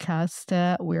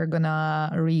podcast, we're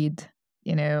gonna read.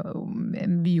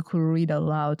 You could read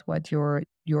aloud what you're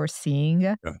seeing,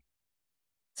 Yeah.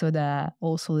 so that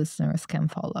also listeners can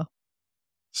follow.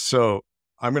 So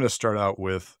I'm going to start out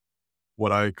with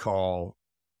what I call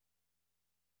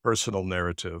personal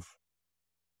narrative,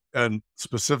 and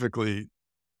specifically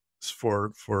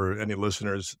for any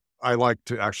listeners, I like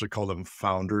to actually call them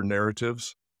founder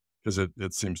narratives because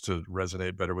it seems to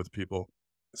resonate better with people.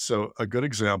 So a good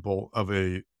example of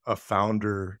a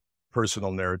founder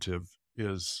personal narrative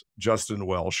is Justin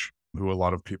Welsh, who a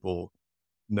lot of people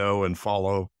know and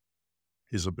follow.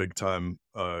 He's a big time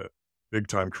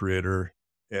creator,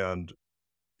 and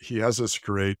he has this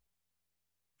great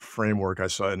framework I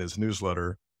saw in his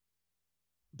newsletter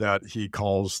that he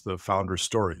calls the founder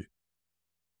story.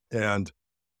 And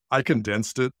I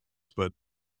condensed it, but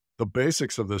the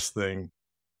basics of this thing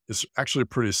is actually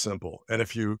pretty simple. And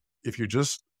if you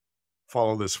just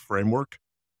follow this framework,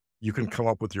 you can come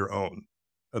up with your own.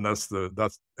 And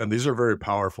and these are very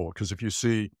powerful, because if you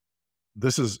see,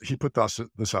 he put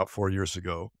this out 4 years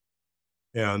ago.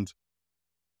 And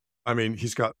I mean,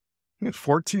 he's got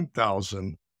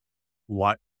 14,000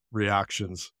 like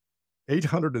reactions,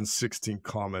 816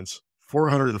 comments,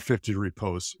 450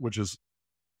 reposts, which is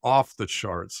off the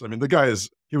charts. I mean,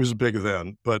 he was big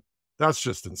then, but that's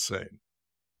just insane.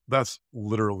 That's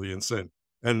literally insane.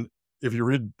 And if you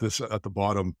read this at the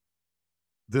bottom,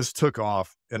 this took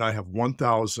off and I have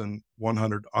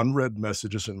 1,100 unread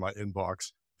messages in my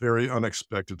inbox. Very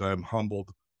unexpected. I am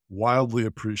humbled, wildly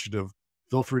appreciative.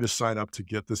 Feel free to sign up to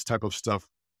get this type of stuff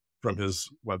from his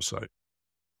website.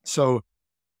 So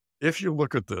if you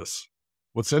look at this,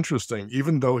 what's interesting,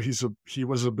 even though he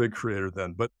was a big creator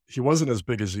then, but he wasn't as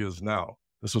big as he is now.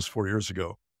 This was 4 years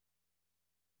ago.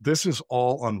 This is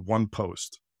all on one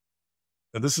post.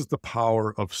 And this is the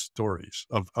power of stories,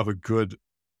 of a good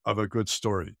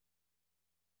story.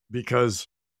 Because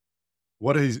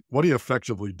what he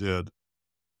effectively did,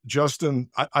 Justin,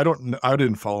 I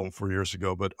didn't follow him 4 years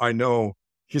ago, but I know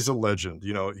he's a legend.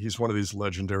 He's one of these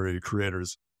legendary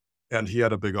creators, and he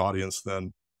had a big audience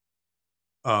then.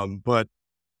 But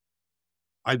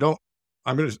I don't,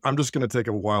 I'm just going to take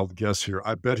a wild guess here.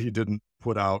 I bet he didn't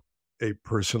put out a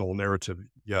personal narrative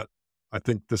yet. I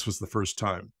think this was the first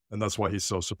time, and that's why he's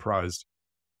so surprised.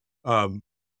 Um,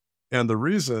 and the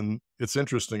reason it's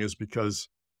interesting is because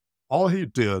all he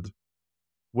did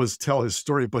was tell his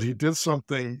story, but he did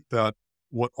something that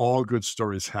what all good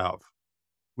stories have,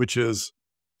 which is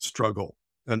struggle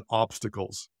and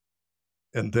obstacles.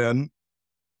 And then,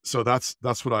 so that's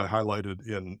what I highlighted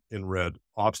in red,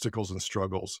 obstacles and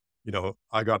struggles. You know,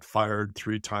 I got fired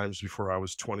 3 times before I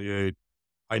was 28.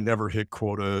 I never hit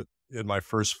quota in my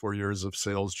first 4 years of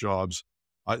sales jobs.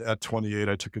 At 28,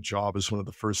 I took a job as one of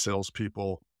the first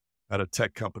salespeople at a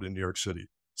tech company in New York City.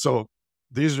 So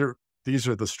these are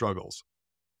the struggles.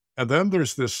 And then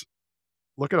there's this.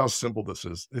 Look at how simple this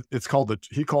is. It's called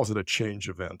he calls it a change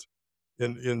event.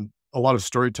 In a lot of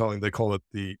storytelling, they call it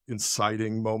the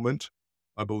inciting moment,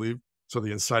 I believe. So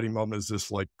the inciting moment is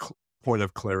this like point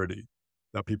of clarity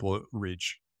that people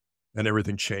reach, and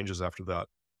everything changes after that.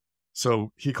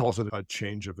 So he calls it a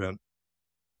change event.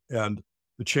 And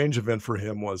the change event for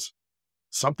him was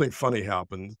something funny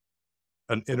happened,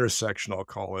 an intersection, I'll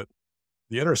call it,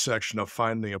 the intersection of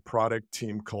finding a product,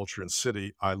 team, culture, and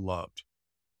city I loved,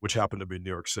 which happened to be New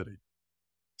York City.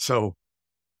 So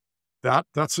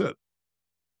that's it.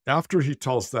 After he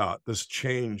tells that, this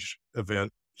change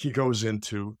event, he goes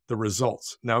into the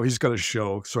results. Now he's going to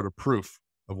show sort of proof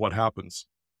of what happens.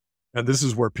 And this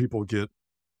is where people get,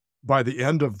 by the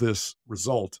end of this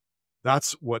result,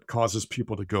 that's what causes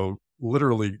people to go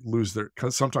literally lose their,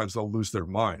 because sometimes they'll lose their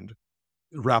mind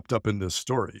wrapped up in this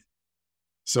story.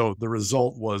 So the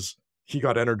result was he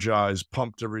got energized,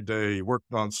 pumped every day, worked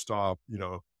nonstop. You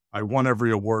know, I won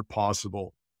every award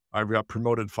possible. I got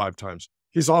promoted 5 times.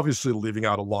 He's obviously leaving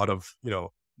out a lot of, you know,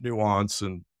 nuance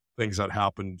and things that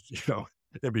happened, you know,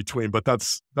 in between, but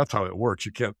that's how it works.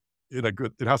 You can't,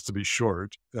 it has to be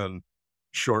short and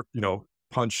short, you know,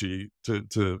 punchy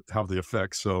to have the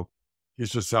effect. So he's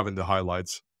just having the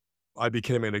highlights. I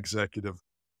became an executive.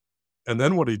 And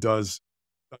then what he does,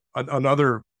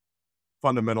 another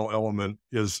fundamental element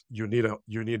is you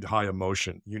need high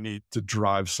emotion. You need to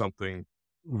drive something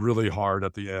really hard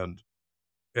at the end.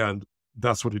 And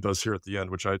that's what he does here at the end,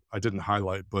 which I didn't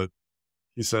highlight, but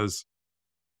he says,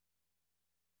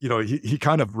 you know, he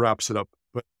kind of wraps it up,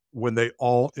 but when they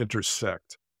all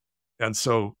intersect. And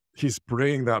so he's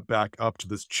bringing that back up to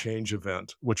this change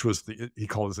event, which was he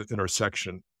calls it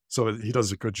intersection. So he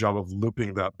does a good job of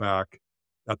looping that back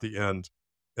at the end.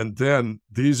 And then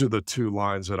these are the 2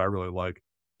 lines that I really like.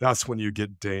 That's when you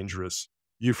get dangerous.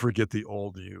 You forget the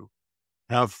old you.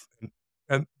 Have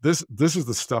and this is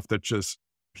the stuff that just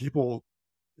people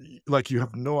like, you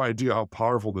have no idea how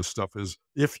powerful this stuff is.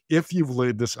 If you've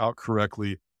laid this out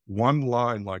correctly, 1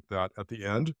 line like that at the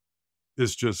end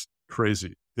is just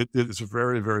crazy. It is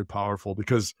very, very powerful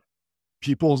because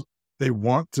people, they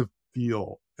want to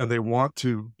feel and they want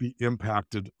to be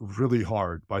impacted really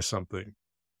hard by something.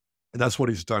 And that's what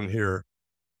he's done here.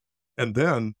 And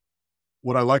then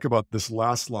what I like about this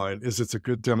last line is it's a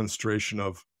good demonstration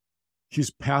of he's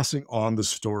passing on the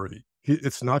story.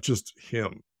 It's not just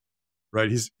him, right?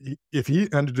 If he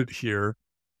ended it here,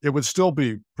 it would still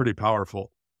be pretty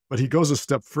powerful, but he goes a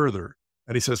step further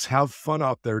and he says, have fun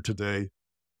out there today.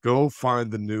 Go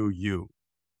find the new you.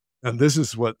 And this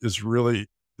is what is really,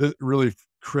 really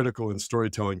critical in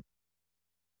storytelling.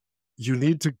 You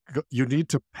need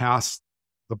to pass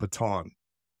the baton.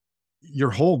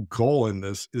 Your whole goal in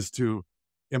this is to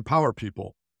empower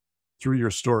people through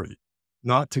your story,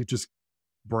 not to just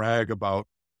brag about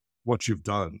what you've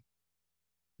done.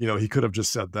 You know, he could have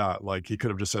just said that, like he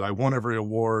could have just said, I won every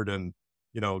award and,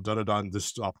 you know, da-da-da, and just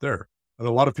stop there. And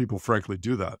a lot of people frankly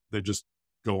do that. They just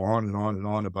go on and on and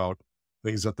on about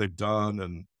things that they've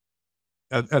done.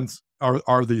 And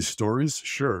are these stories?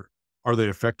 Sure. Are they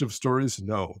effective stories?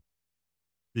 No.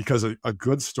 Because a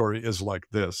good story is like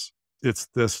this. It's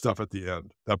this stuff at the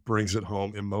end that brings it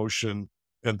home, emotion,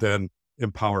 and then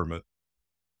empowerment.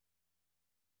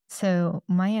 So,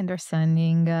 my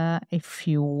understanding, if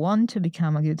you want to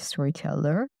become a good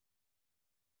storyteller,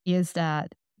 is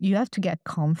that you have to get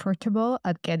comfortable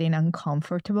at getting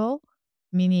uncomfortable,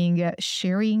 meaning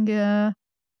sharing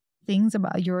things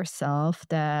about yourself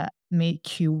that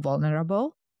make you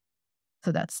vulnerable.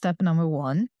 So, that's step number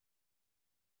 1.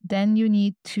 Then you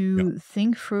need Yeah. to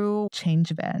think through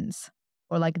change events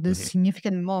or like the Mhm.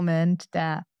 significant moment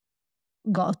that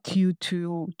got you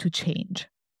to change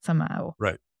somehow.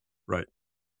 Right. Right.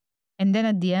 And then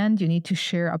at the end, you need to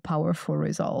share a powerful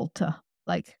result,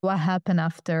 like what happened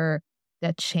after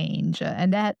that change.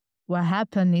 And that what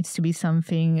happened needs to be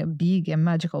something big and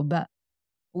magical. But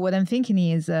what I'm thinking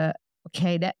is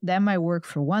Okay, that might work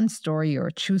for one story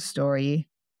or two story,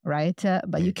 right?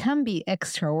 But you Mm. can't be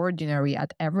extraordinary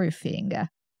at everything.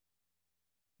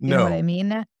 You know what I No.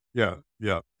 mean? Yeah.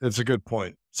 Yeah. It's a good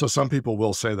point. So some people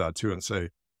will say that too and say,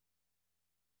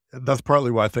 that's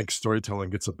partly why I think storytelling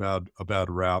gets a bad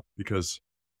rap because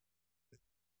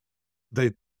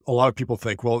they a lot of people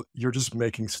think, well, you're just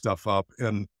making stuff up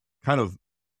and kind of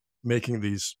making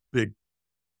these big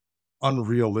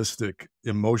unrealistic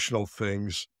emotional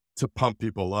things to pump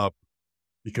people up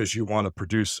because you want to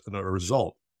produce a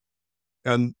result.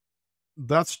 And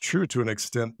that's true to an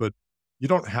extent, but you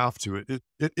don't have to.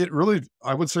 It really,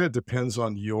 I would say it depends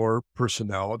on your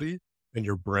personality and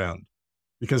your brand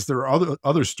because there are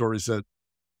other stories that,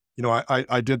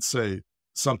 I did say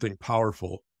something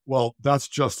powerful. Well, that's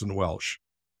Justin Welsh,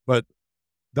 but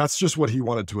that's just what he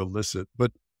wanted to elicit.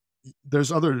 But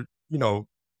there's other,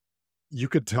 you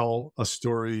could tell a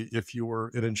story if you were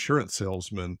an insurance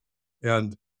salesman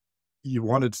and you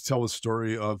wanted to tell a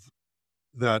story of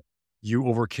that you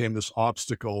overcame this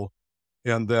obstacle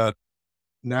and that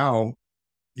now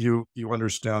you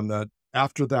understand that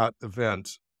after that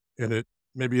event and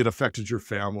maybe it affected your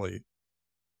family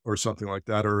or something like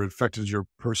that or it affected your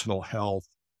personal health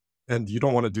and you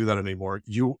don't want to do that anymore.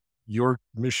 Your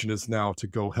mission is now to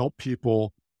go help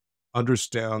people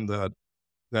understand that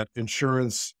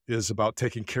insurance is about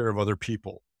taking care of other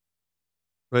people,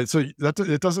 right? So that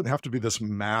it doesn't have to be this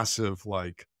massive,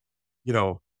 like, you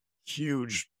know,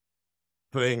 huge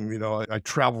thing. I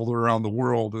traveled around the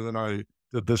world and then I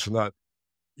did this and that.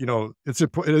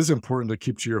 It is important to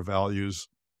keep to your values.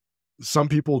 Some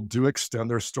people do extend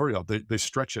their story out. They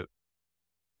stretch it,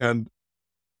 and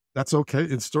that's okay.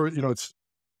 In story, it's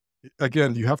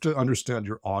again, you have to understand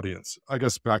your audience. I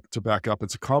guess back up,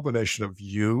 it's a combination of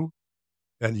you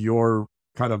and your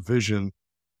kind of vision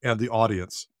and the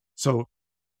audience. So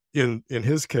in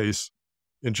his case,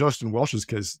 in Justin Welsh's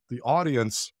case, the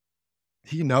audience,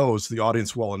 he knows the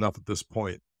audience well enough at this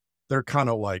point. They're kind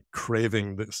of like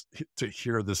craving this to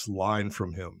hear this line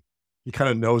from him. He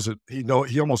kind of knows it.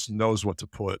 He almost knows what to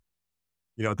put.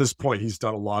 At this point, he's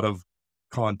done a lot of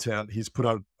content. He's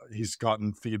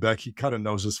gotten feedback. He kind of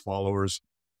knows his followers.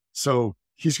 So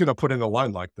he's going to put in a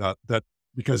line like that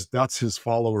because that's his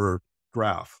follower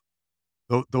graph.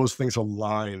 Those things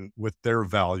align with their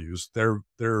values.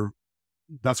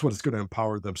 That's what it's going to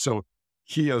empower them. So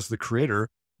he, as the creator,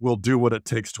 will do what it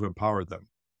takes to empower them.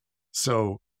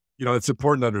 So, it's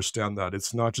important to understand that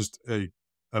it's not just a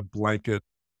blanket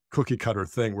cookie cutter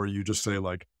thing where you just say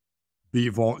like,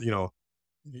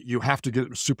 you have to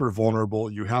get super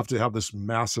vulnerable. You have to have this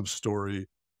massive story.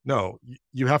 No,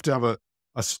 you have to have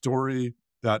a story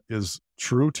that is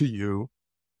true to you,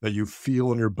 that you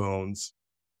feel in your bones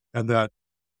and that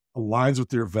aligns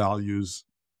with your values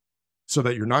so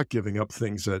that you're not giving up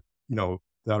things that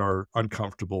are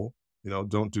uncomfortable.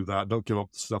 Don't do that. Don't give up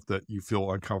stuff that you feel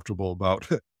uncomfortable about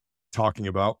talking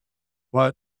about.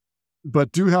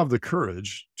 But do have the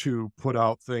courage to put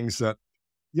out things that,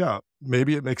 yeah,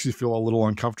 maybe it makes you feel a little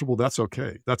uncomfortable. That's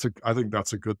okay. I think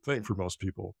that's a good thing for most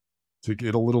people to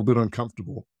get a little bit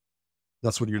uncomfortable.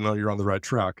 That's when you know you're on the right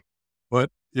track. But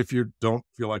if you don't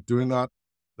feel like doing that,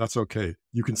 that's okay.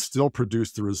 You can still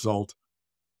produce the result.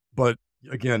 But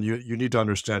again, you need to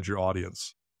understand your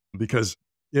audience because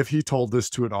if he told this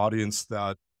to an audience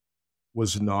that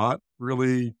was not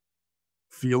really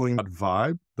feeling that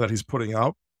vibe that he's putting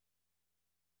out,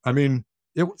 I mean,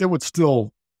 it would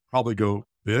still probably go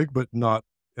big, but not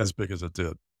as big as it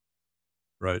did,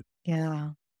 right?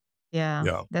 Yeah. Yeah.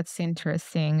 Yeah. That's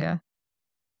interesting.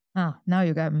 Now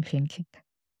you got me thinking.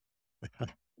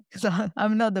 Because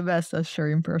I'm not the best at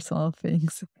sharing personal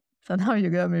things. So now you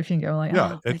got me thinking, I'm like,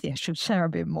 Yeah, maybe I should share a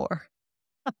bit more.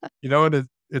 and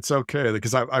it's okay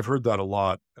because I've heard that a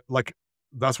lot. Like,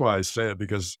 that's why I say it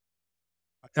because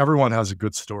everyone has a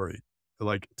good story,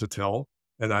 like, to tell,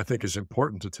 and I think is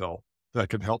important to tell that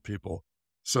can help people.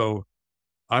 So,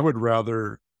 I would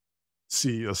rather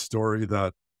see a story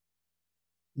that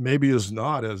maybe is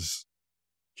not as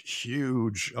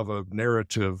huge of a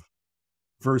narrative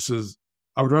versus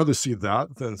I would rather see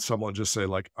that than someone just say,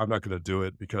 like, "I'm not gonna do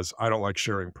it because I don't like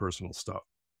sharing personal stuff,"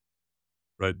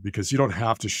 right? Because you don't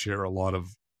have to share a lot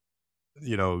of,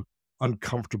 you know,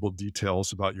 uncomfortable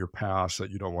details about your past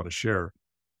that you don't wanna share.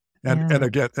 And Yeah.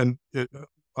 again,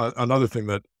 another thing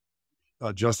that,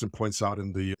 Justin points out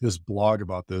in his blog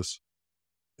about this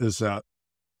is that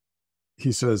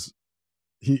he says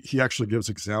he actually gives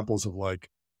examples of, like,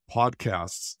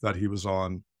 podcasts that he was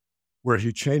on where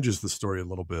he changes the story a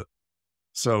little bit.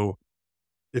 So,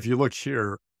 if you look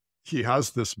here, he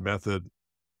has this method,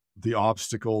 the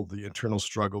obstacle, the internal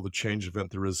struggle, the change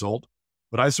event, the result.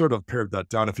 But I sort of pared that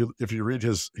down. If you read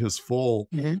his full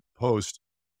post,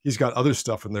 he's got other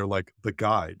stuff in there like the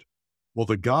guide. Well,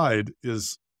 the guide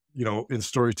is, in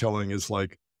storytelling is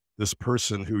like this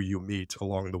person who you meet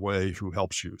along the way who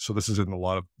helps you. So this is in a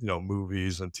lot of,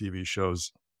 movies and TV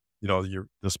shows, you're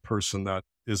this person that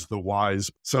is the wise.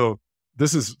 So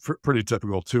this is pretty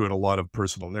typical too in a lot of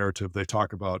personal narrative. They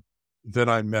talk about, then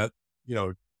I met, you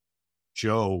know,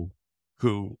 Joe,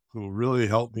 who really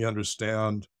helped me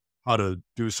understand how to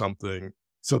do something.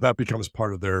 So that becomes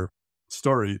part of their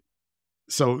story.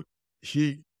 So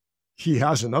he he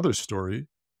has another story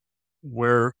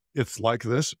where it's like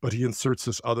this, but he inserts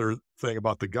this other thing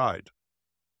about the guide.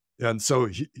 And so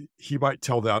he might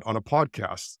tell that on a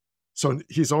podcast. So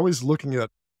he's always looking at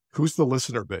who's the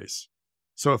listener base.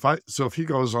 So if he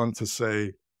goes on to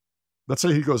say, let's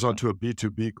say he goes on to a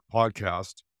B2B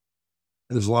podcast,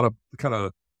 and there's a lot of kind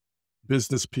of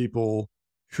business people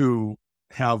who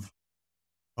have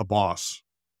a boss.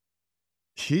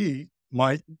 He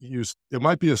might use, it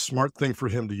might be a smart thing for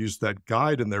him to use that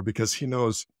guide in there because he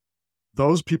knows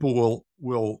those people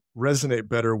will resonate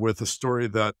better with a story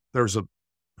that there's a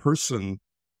person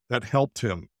that helped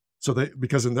him. So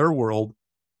because in their world,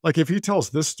 like if he tells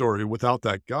this story without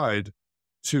that guide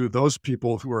to those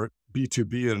people who are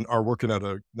B2B and are working at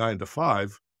a 9 to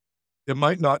 5, it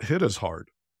might not hit as hard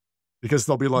because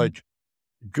they'll be Mm. like,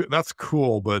 good, that's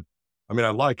cool, but I mean, I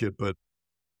like it, but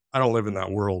I don't live in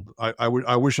that world. I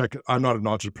wish I could. I'm not an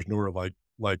entrepreneur like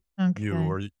you Okay.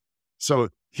 or so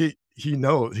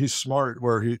he's smart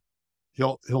where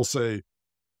he'll say,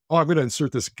 oh, I'm going to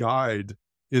insert this guide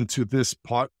into this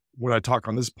when I talk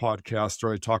on this podcast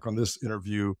or I talk on this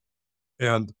interview,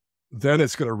 and then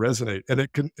it's going to resonate. And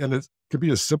it could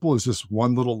be as simple as just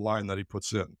one little line that he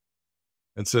puts in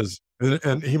and says,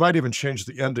 and he might even change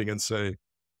the ending and say,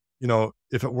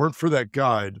 if it weren't for that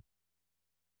guide,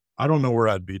 I don't know where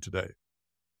I'd be today.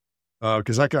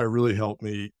 Because that guy really helped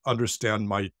me understand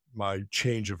my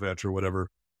change event or whatever,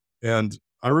 and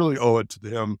I really owe it to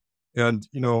him. And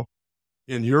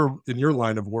in your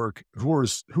line of work,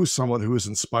 who's someone who has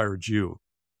inspired you?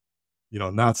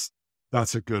 And that's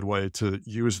a good way to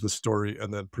use the story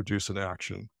and then produce an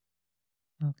action.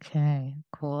 Okay,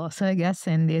 cool. So I guess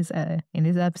in this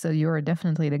episode, you are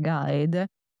definitely the guide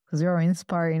because you're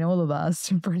inspiring all of us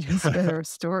to produce better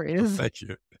stories. Thank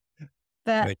you,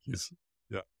 But thank you.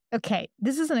 Yeah, okay,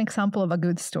 this is an example of a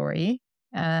good story.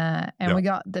 And yeah, we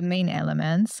got the main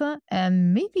elements,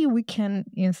 and maybe we can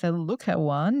instead look at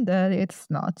one that it's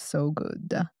not so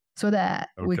good so that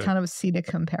we okay, kind of see the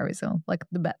comparison, like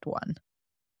the bad one.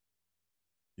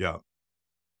 yeah.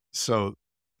 So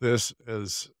this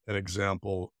is an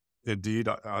example. Indeed,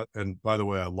 and by the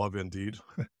way, I love Indeed.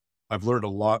 I've learned a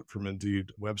lot from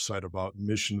Indeed website about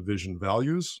mission, vision,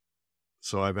 values.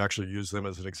 So I've actually used them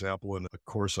as an example in a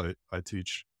course I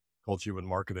teach called Human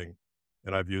Marketing,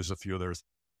 and I've used a few of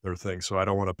their things. So I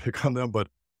don't want to pick on them, but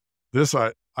this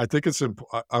I think it's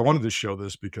I wanted to show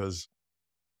this because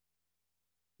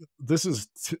this is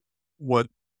what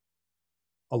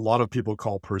a lot of people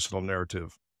call personal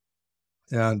narrative,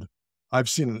 and I've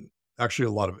seen actually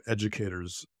a lot of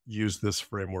educators use this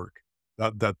framework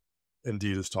that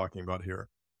Indeed is talking about here.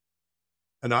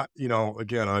 And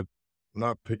again, I'm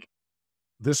not pick.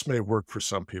 This may work for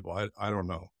some people. I don't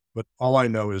know, but all I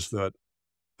know is that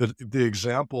the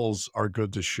examples are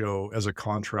good to show as a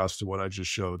contrast to what I just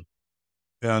showed.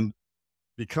 And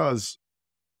because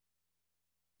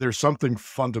there's something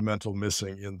fundamental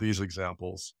missing in these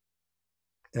examples,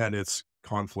 and it's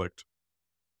conflict,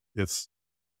 it's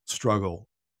struggle,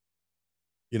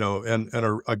 and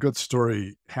a good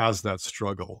story has that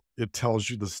struggle. It tells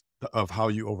you this of how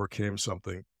you overcame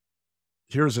something.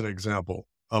 Here's an example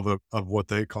of what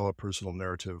they call a personal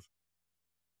narrative.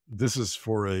 This is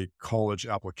for a college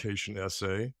application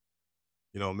essay.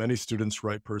 Many students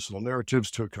write personal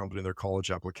narratives to accompany their college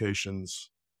applications.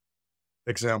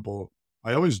 Example,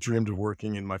 I always dreamed of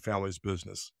working in my family's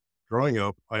business. Growing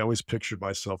up, I always pictured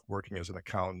myself working as an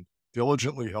accountant,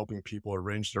 diligently helping people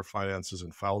arrange their finances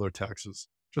and file their taxes,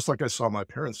 just like I saw my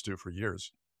parents do for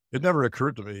years. It never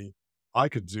occurred to me I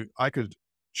could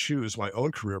choose my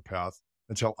own career path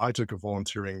until I took a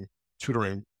volunteering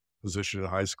tutoring position in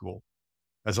high school.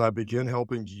 As I began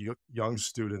helping young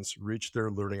students reach their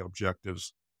learning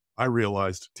objectives, I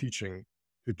realized teaching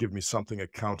could give me something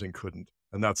accounting couldn't,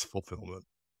 and that's fulfillment.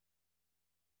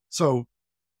 So,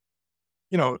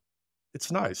 you know,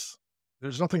 it's nice.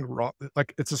 There's nothing wrong.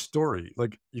 Like, it's a story.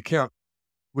 Like, we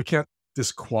can't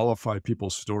disqualify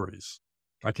people's stories.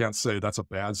 I can't say that's a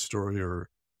bad story or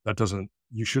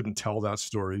you shouldn't tell that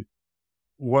story.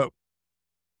 What,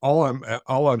 all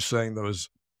I'm saying though is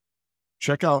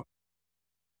check out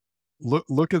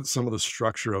look at some of the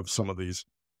structure of some of these.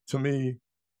 To me,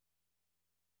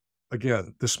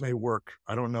 again, this may work.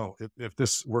 I don't know if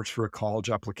this works for a college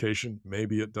application.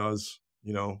 Maybe it does.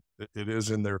 It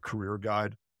is in their career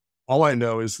guide. All I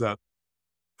know is that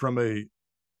from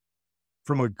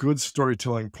a good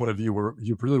storytelling point of view, where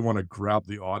you really want to grab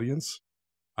the audience,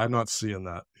 I'm not seeing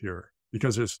that here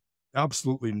because there's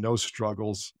absolutely no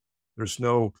struggles. There's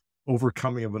no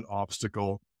overcoming of an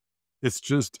obstacle. It's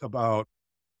just about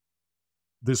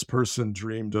this person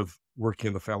dreamed of working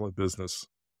in the family business.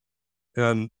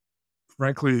 And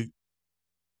frankly,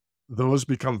 those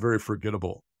become very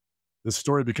forgettable. The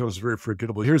story becomes very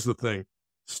forgettable. Here's the thing.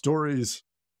 Stories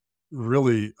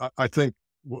really, I think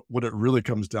what it really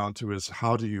comes down to is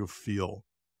how do you feel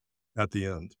at the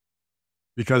end?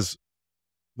 Because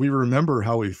we remember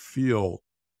how we feel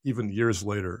even years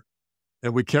later,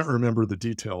 and we can't remember the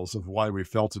details of why we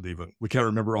felt it even. We can't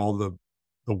remember all the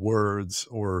words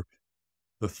or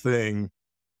the thing,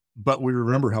 but we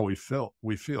remember how we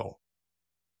feel.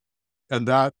 And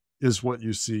that is what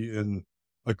you see in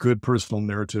a good personal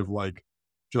narrative like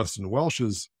Justin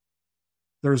Welsh's.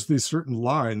 There's these certain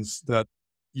lines that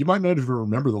you might not even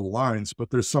remember the lines,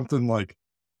 but there's something like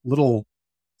little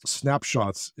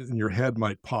snapshots in your head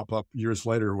might pop up years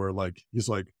later where like he's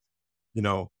like, you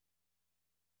know,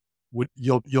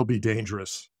 you'll be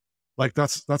dangerous. Like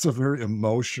that's a very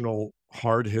emotional,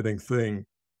 hard hitting thing.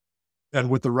 And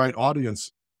with the right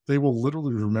audience, they will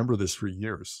literally remember this for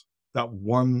years. That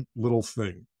one little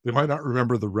thing. They might not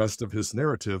remember the rest of his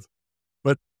narrative,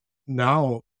 but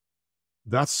now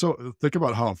that's so think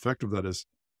about how effective that is.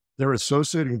 They're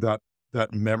associating that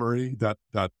memory, that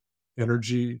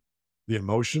energy, the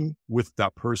emotion with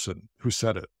that person who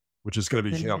said it, which is going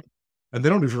to be him. And they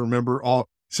don't even remember all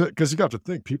because you got to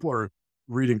think people are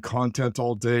reading content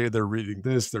all day, they're reading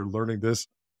this, they're learning this.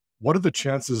 What are the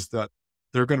chances that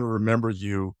they're going to remember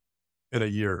you in a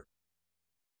year?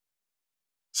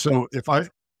 So if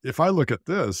I look at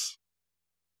this,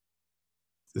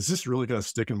 is this really going to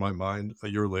stick in my mind a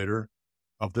year later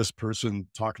of this person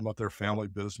talking about their family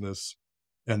business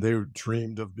and they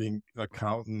dreamed of being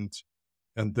accountant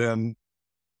and then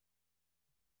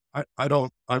I'm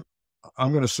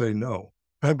going to say no.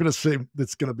 I'm going to say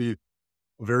it's going to be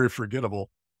very forgettable.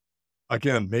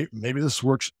 Again, maybe this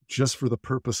works just for the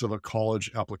purpose of a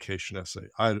college application essay.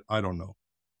 I don't know,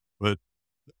 but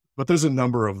there's a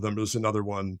number of them. There's another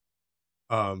one,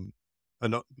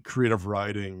 creative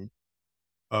writing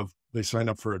of they signed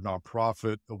up for a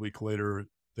nonprofit. A week later,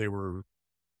 they're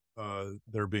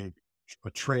being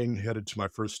a train headed to my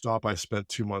first stop. I spent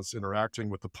 2 months interacting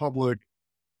with the public.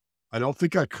 I don't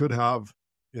think I could have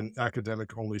in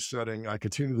academic only setting. I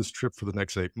continued this trip for the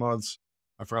next 8 months.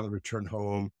 I finally returned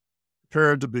home,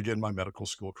 prepared to begin my medical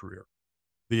school career.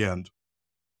 The end.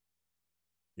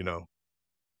 You know,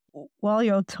 While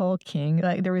you're talking,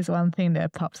 like there is one thing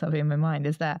that pops up in my mind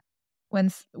is that when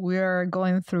we're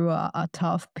going through a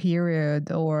tough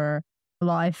period or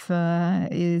life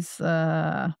is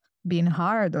being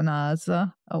hard on us,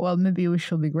 well, maybe we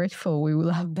should be grateful. We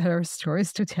will have better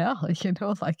stories to tell,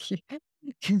 like you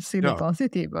can see the yeah,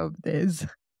 positive of this.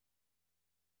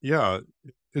 yeah.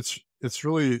 It's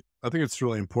really. I think it's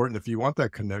really important if you want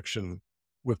that connection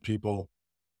with people.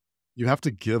 You have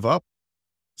to give up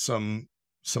some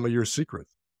of your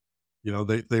secrets. They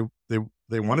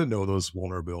want to know those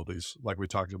vulnerabilities, like we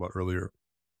talked about earlier,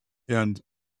 and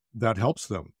that helps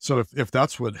them. So if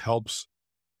that's what helps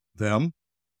them,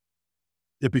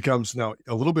 it becomes now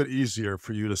a little bit easier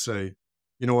for you to say,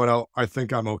 you know what, I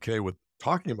think I'm okay with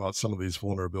talking about some of these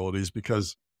vulnerabilities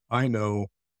because I know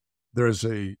there's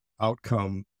a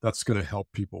outcome that's going to help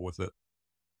people with it.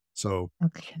 So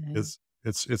Okay.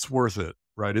 it's worth it,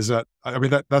 right? Is that, I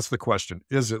mean, that's the question.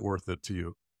 Is it worth it to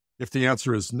you? If the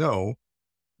answer is no,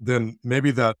 then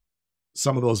maybe that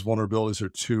some of those vulnerabilities are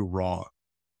too raw,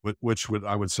 which would,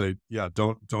 I would say, yeah,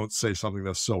 don't say something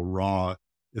that's so raw.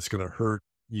 It's going to hurt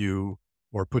you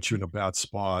or put you in a bad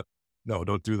spot. No,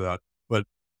 don't do that. But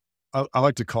I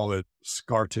like to call it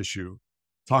scar tissue.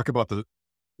 Talk about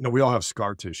we all have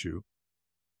scar tissue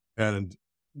and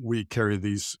we carry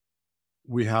these,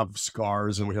 we have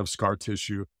scars and we have scar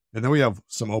tissue and then we have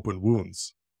some open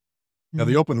wounds. Now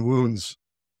the Mhm. open wounds,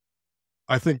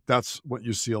 I think that's what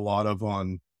you see a lot of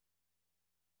on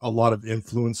a lot of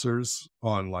influencers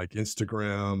on like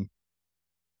Instagram.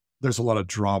 There's a lot of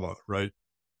drama, right?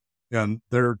 And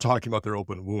they're talking about their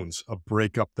open wounds, a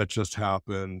breakup that just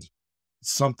happened,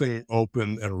 something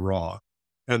open and raw.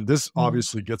 And this Mhm.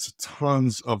 obviously gets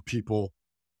tons of people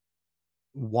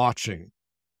watching.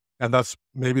 And I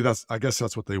guess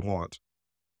that's what they want.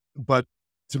 But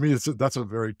to me, that's a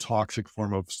very toxic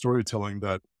form of storytelling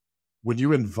that when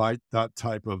you invite that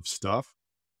type of stuff,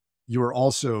 you are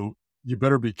also, you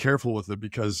better be careful with it,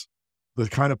 because the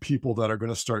kind of people that are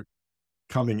going to start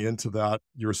coming into that,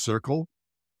 your circle,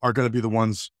 are going to be the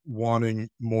ones wanting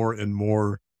more and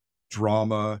more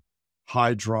drama,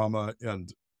 high drama,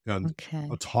 and a Okay.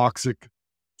 toxic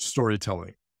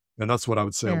storytelling. And that's what I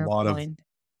would say Fair point.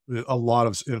 a lot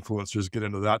of influencers get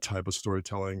into that type of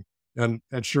storytelling. And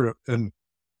sure, and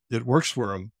it works for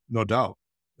them, no doubt.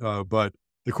 But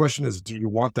the question is, do you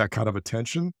want that kind of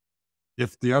attention?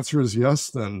 If the answer is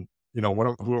yes, then,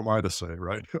 who am I to say,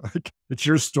 right? Like, it's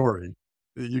your story.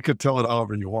 You could tell it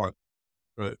however you want,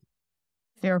 right?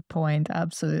 Fair point.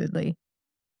 Absolutely.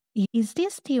 Is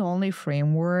this the only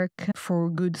framework for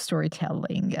good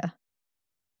storytelling?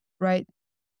 Right?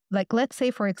 Like, let's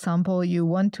say, for example, you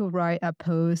want to write a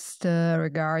post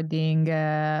regarding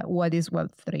what is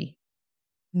Web3.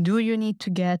 Do you need to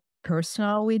get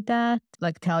personal with that?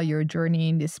 Like, tell your journey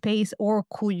in this space, or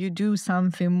could you do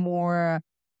something more,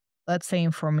 let's say,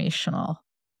 informational?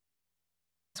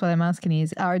 So what I'm asking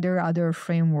is, are there other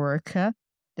framework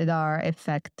that are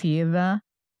effective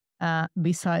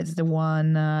besides the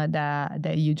one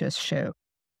that you just showed?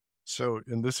 So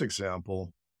in this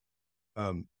example,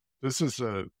 um, this is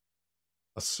a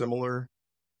similar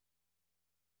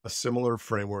a similar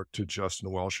framework to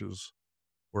Justin Welsh's,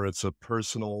 where it's a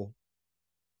personal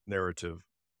narrative.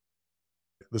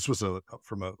 This was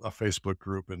from a Facebook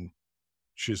group, and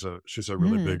she's a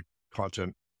really Mm, big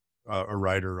content a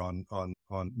writer on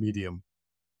Medium,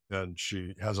 and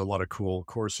she has a lot of cool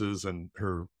courses, and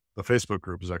the Facebook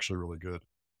group is actually really good.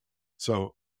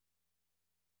 So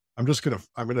I'm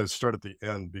gonna start at the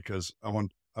end, because I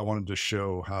wanted to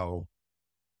show how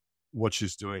what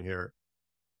she's doing here.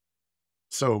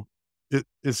 So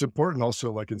it's important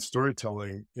also, like in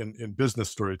storytelling, in business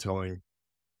storytelling,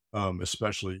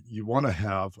 especially, you want to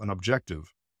have an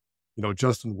objective.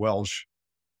 Justin Welsh,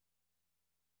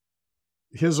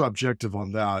 his objective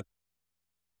on that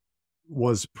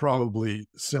was probably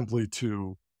simply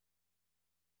to,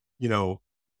 you know,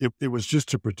 it was just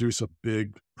to produce a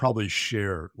big, probably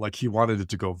share, like he wanted it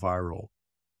to go viral.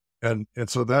 And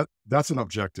so that's an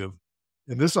objective.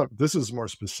 And this is more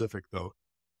specific though.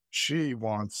 She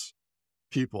wants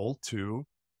people to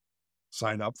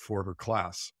sign up for her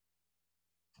class.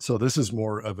 So this is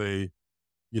more of a,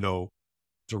 you know,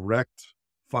 direct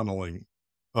funneling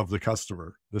of the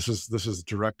customer. This is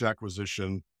direct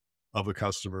acquisition of a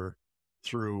customer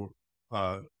through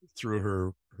uh through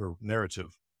her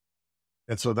narrative.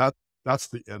 And so that's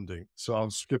the ending. So I'll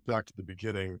skip back to the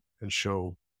beginning and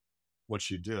show what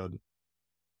she did.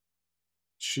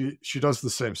 She does the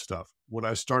same stuff. When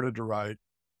I started to write,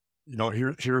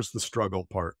 here's the struggle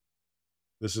part.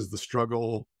 This is the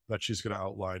struggle that she's going to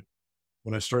outline.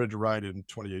 When I started to write in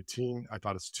 2018, I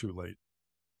thought it's too late.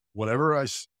 Whenever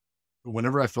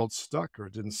whenever I felt stuck or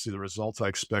didn't see the results I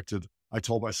expected, I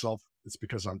told myself it's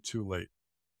because I'm too late.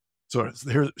 So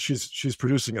here she's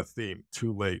producing a theme.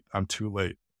 Too late. I'm too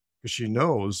late. Because she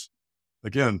knows,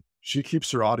 again, she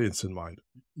keeps her audience in mind.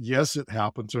 Yes, it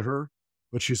happened to her,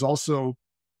 but she's also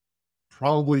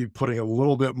probably putting a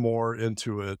little bit more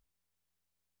into it,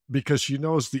 because she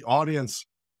knows the audience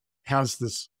has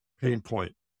this pain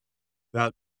point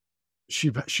that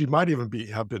she might even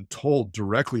have been told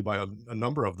directly by a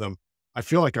number of them, I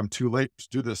feel like I'm too late to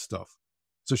do this stuff.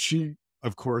 So she,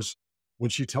 of course, when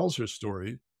she tells her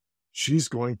story, she's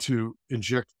going to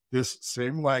inject this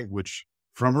same language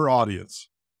from her audience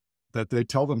that they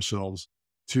tell themselves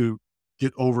to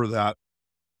get over that,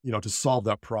 to solve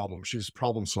that problem. She's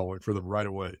problem solving for them right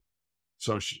away.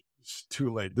 So it's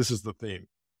too late. This is the theme.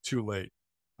 Too late.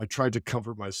 I tried to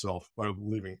comfort myself by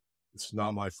believing it's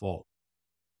not my fault.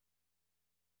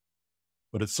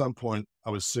 But at some point, I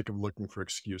was sick of looking for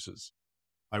excuses.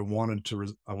 I wanted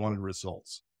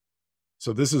results.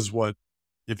 So this is what,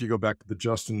 if you go back to the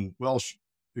Justin Welsh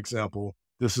example,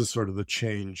 this is sort of the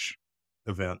change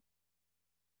event.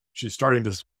 She's starting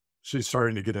to she's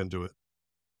starting to get into it.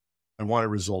 I wanted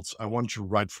results. I wanted to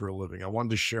write for a living. I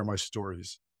wanted to share my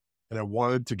stories, and I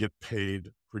wanted to get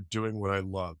paid for doing what I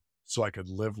love so I could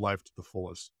live life to the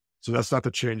fullest. So that's not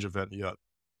the change event yet.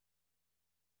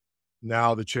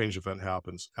 Now the change event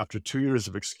happens. After 2 years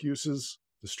of excuses,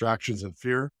 distractions, and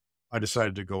fear, I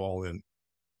decided to go all in.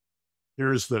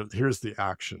 Here's the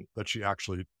action that she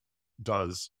actually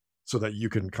does, so that you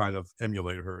can kind of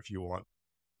emulate her if you want.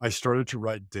 I started to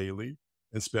write daily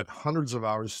and spent hundreds of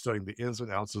hours studying the ins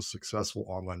and outs of successful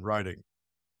online writing.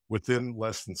 Within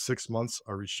less than 6 months,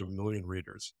 I reached 1 million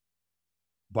readers.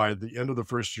 By the end of the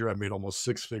first year, I made almost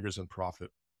six figures in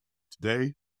profit.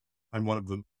 Today, I'm one of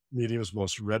the Medium's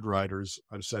most read writers.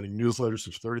 I'm sending newsletters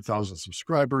to 30,000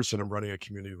 subscribers, and I'm running a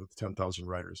community with 10,000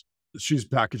 writers. She's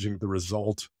packaging the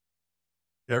result,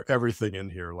 everything in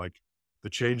here, like the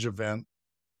change event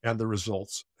and the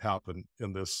results happen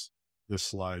in this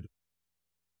slide.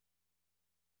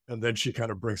 And then she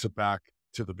kind of brings it back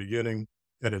to the beginning.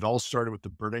 And it all started with the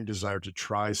burning desire to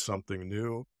try something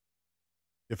new.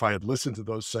 If I had listened to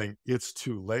those saying it's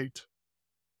too late,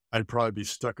 I'd probably be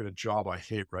stuck in a job I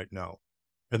hate right now.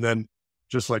 And then,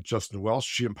 just like Justin Welsh,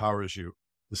 she empowers you.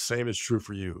 The same is true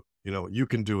for you. You know, you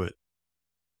can do it.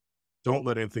 Don't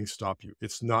let anything stop you.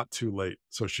 It's not too late.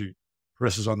 So she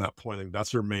presses on that point, and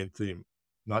that's her main theme.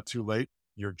 Not too late.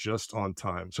 You're just on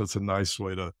time. So it's a nice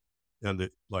way to end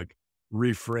it, like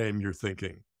reframe your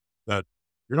thinking that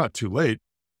you're not too late.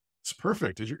 It's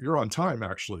perfect. You're on time,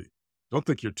 actually. Don't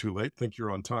think you're too late. Think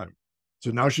you're on time. So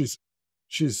now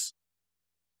she's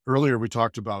earlier we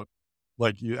talked about,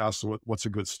 like you asked what's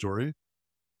a good story.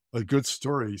 A good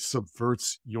story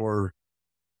subverts your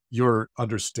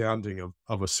understanding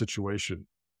of a situation.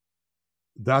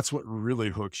 That's what really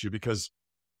hooks you, because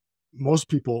most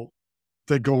people,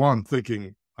 they go on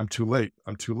thinking, I'm too late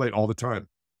all the time.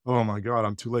 Oh my God,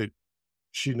 I'm too late.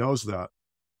 She knows that.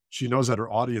 She knows that her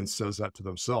audience says that to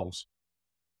themselves.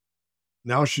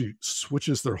 Now she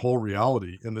switches their whole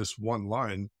reality in this one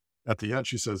line. At the end,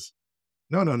 she says,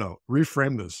 no,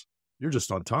 reframe this. You're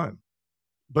just on time.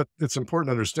 But it's important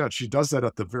to understand she does that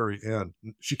at the very end.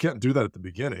 She can't do that at the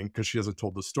beginning because she hasn't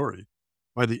told the story.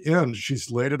 By the end,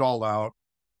 she's laid it all out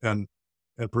and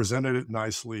presented it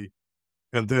nicely,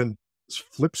 and then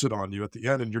flips it on you at the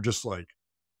end, and you're just like,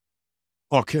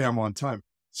 okay, I'm on time.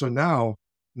 So now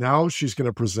she's going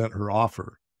to present her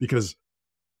offer, because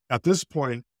at this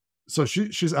point, so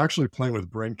she's actually playing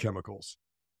with brain chemicals.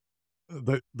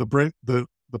 The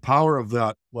power of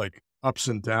that, like ups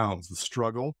and downs, the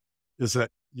struggle, is that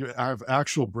you have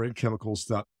actual brain chemicals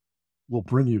that will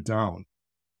bring you down.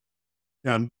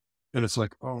 And it's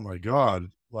like, oh my God,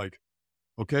 like,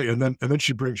 okay. And then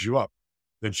she brings you up,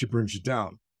 then she brings you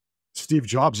down. Steve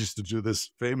Jobs used to do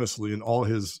this famously in all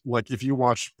his, like, if you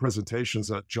watch presentations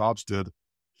that Jobs did,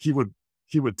 he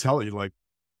would tell you, like,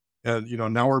 and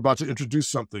now we're about to introduce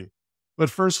something. But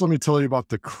first, let me tell you about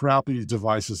the crappy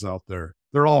devices out there.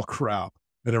 They're all crap.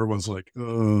 And everyone's like,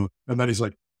 and then he's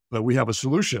like, but we have a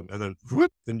solution. And then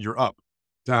whoop, and you're up,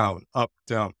 down.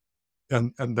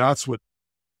 And that's what,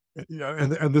 yeah.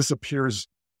 And this appears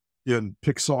in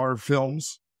Pixar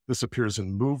films. This appears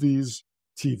in movies,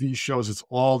 TV shows. It's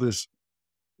all this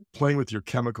playing with your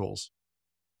chemicals.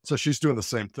 So she's doing the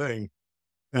same thing.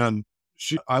 And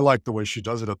I like the way she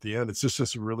does it at the end. It's just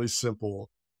this really simple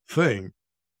thing.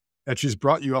 And she's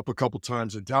brought you up a couple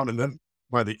times and down. And then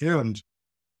by the end,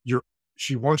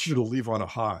 she wants you to leave on a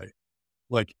high.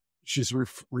 Like, she's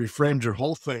reframed your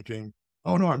whole thinking.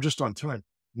 Oh no, I'm just on time.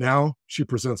 Now she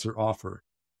presents her offer.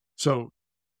 So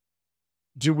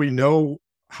do we know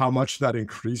how much that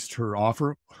increased her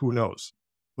offer? Who knows?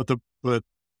 But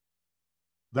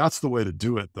that's the way to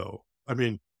do it, though. I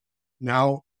mean,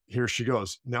 now here she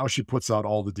goes. Now she puts out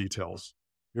all the details.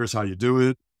 Here's how you do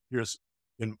it.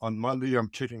 On Monday, I'm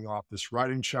kicking off this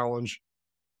writing challenge.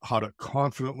 How to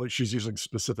confidently, she's using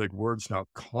specific words now,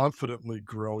 confidently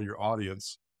grow your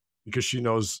audience, because she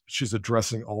knows she's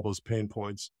addressing all those pain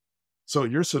points. So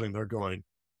you're sitting there going,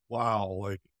 wow,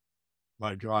 like,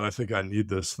 my God, I think I need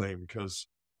this thing, because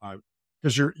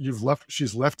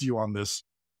she's left you on this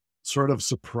sort of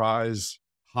surprise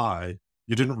high.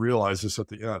 You didn't realize this at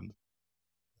the end.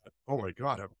 Oh my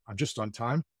God, I'm just on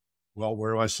time. Well,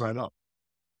 where do I sign up?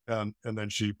 And then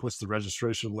she puts the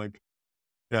registration link,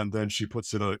 and then she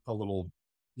puts in a little,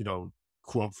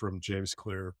 quote from James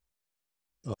Clear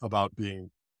about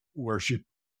being where she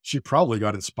probably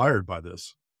got inspired by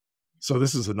this. So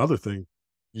this is another thing.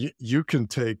 You can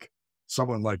take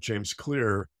someone like James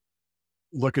Clear,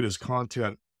 look at his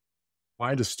content,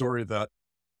 find a story that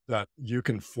you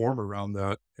can form around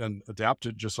that and adapt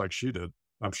it just like she did.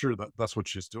 I'm sure that's what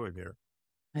she's doing here.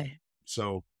 Right.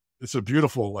 So it's a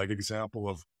beautiful, like, example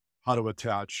of how to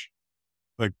attach,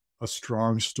 like, a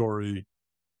strong story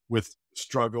with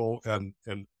struggle and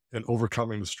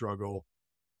overcoming the struggle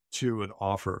to an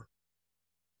offer,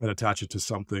 and attach it to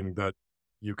something that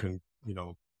you can,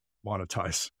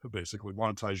 monetize, basically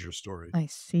monetize your story. I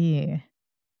see.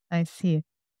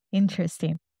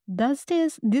 Interesting. This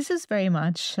is very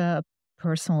much a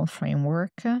personal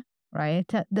framework, right?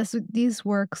 Does this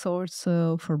works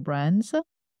also for brands?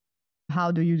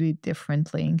 How do you do it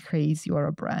differently in case you're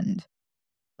a brand?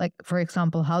 Like, for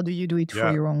example, how do you do it for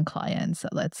Yeah. your own clients?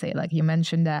 Let's say, like you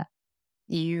mentioned that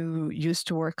you used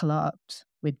to work a lot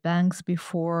with banks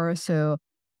before. So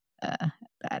Uh,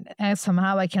 and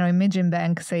somehow I can imagine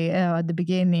banks say, oh, at the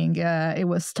beginning, it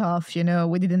was tough,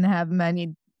 we didn't have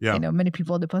many, Yeah, many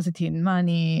people depositing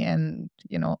money and,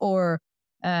 or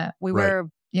we right.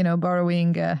 were,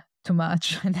 borrowing too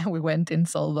much and then we went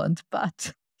insolvent.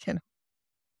 But, you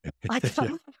know, like, Yeah,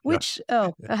 yeah. which,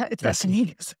 it's Yes,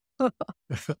 happening.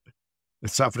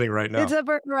 it's happening right It's now.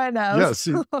 happening right now. Yeah,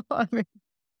 So, see, I mean,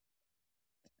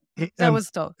 that and was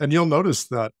tough. and you'll notice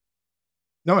that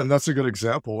no, and that's a good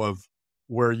example of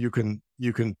where you can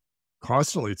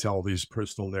constantly tell these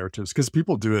personal narratives because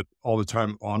people do it all the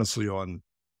time, honestly,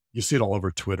 you see it all over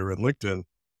Twitter and LinkedIn.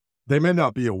 They may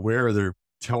not be aware they're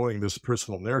telling this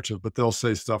personal narrative, but they'll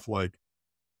say stuff like,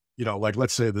 like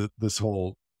let's say that this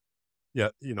whole, yeah,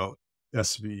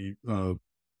 SV,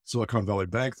 Silicon Valley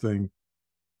Bank thing,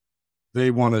 they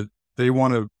want to they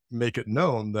want to make it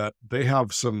known that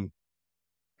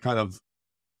kind of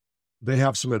they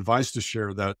have some advice to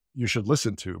share that you should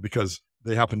listen to because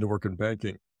they happen to work in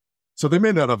banking. So they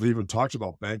may not have even talked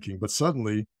about banking, but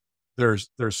suddenly they're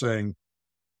saying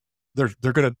they're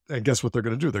gonna, and guess what they're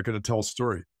gonna do? They're gonna tell a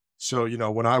story. So,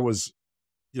 when I was,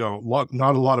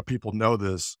 not a lot of people know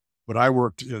this, but I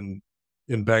worked in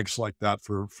banks like that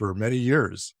for many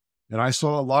years, and I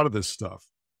saw a lot of this stuff,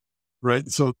 right?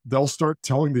 So they'll start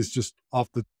telling these just off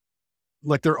the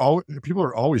like they're all people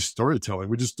are always storytelling.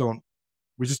 We just don't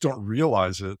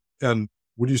realize it. And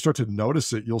when you start to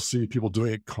notice it, you'll see people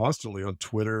doing it constantly on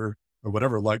Twitter or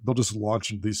whatever. Like they'll just launch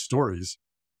into these stories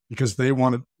because they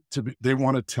want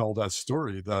to tell that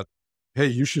story that, hey,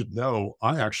 you should know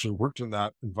I actually worked in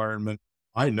that environment.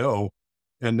 I know.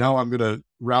 And now I'm going to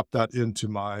wrap that into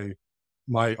my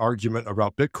argument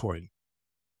about Bitcoin.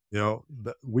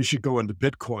 That we should go into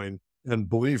Bitcoin, and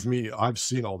believe me, I've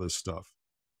seen all this stuff.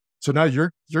 So now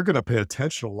you're going to pay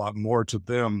attention a lot more to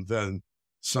them than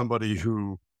somebody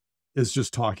who is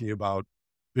just talking about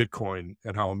Bitcoin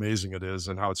and how amazing it is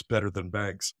and how it's better than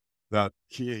banks. That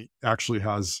he actually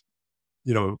has,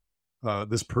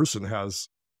 this person has,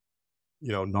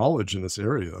 knowledge in this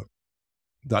area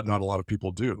that not a lot of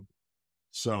people do.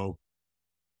 So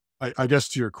I guess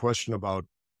to your question about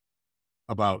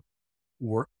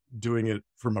work doing it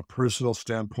from a personal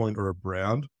standpoint or a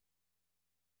brand,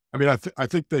 I mean, I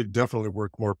think they definitely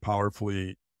work more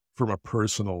powerfully from a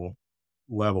personal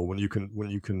level when you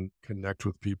can connect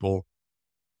with people.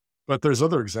 But there's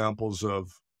other examples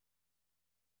of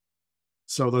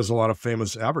so there's a lot of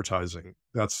famous advertising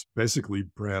that's basically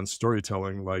brand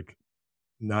storytelling, like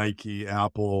Nike,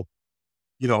 Apple.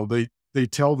 They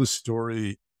tell the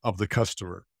story of the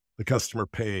customer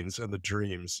pains and the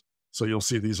dreams. So you'll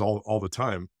see these all the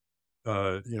time.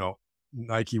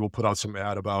 Nike will put out some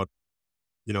ad about,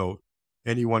 you know,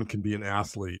 anyone can be an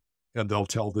athlete, and they'll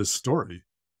tell this story.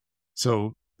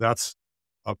 So that's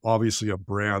obviously a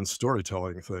brand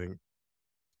storytelling thing.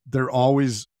 They're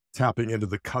always tapping into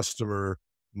the customer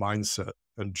mindset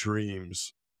and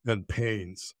dreams and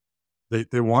pains.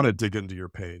 They want to dig into your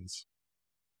pains.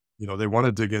 They want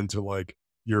to dig into like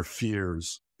your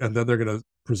fears, and then they're going to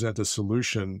present a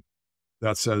solution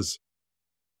that says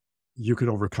you can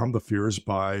overcome the fears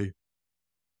by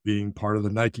being part of the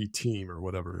Nike team or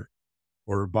whatever,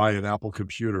 or buy an Apple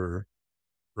computer,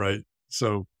 right?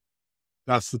 So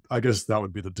I guess that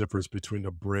would be the difference between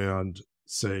a brand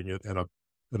saying it and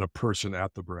a person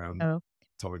at the brand Oh,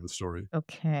 telling the story.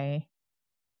 okay.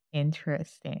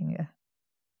 Interesting.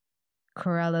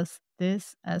 Corrales,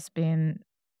 this has been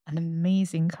an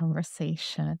amazing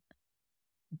conversation.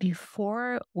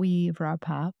 Before we wrap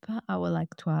up, I would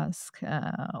like to ask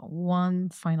one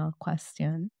final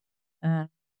question. Uh,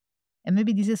 and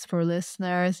maybe this is for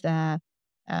listeners that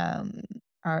um,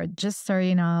 are just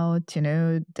starting out,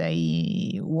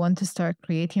 they want to start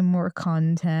creating more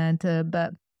content,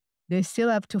 but they still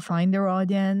have to find their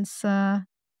audience.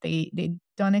 They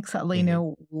don't exactly Mhm.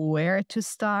 know where to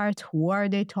start. Who are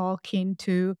they talking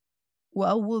to?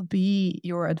 What will be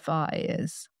your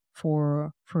advice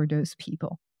for those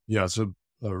people? Yeah, it's a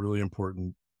really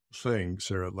important thing,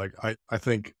 Sarah. Like I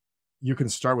think you can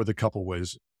start with a couple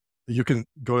ways. You can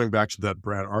going back to that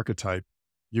brand archetype,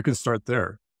 you can start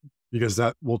there because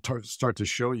that will start to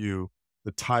show you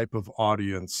the type of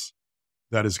audience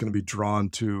that is going to be drawn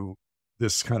to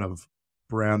this kind of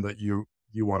brand that you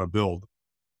want to build.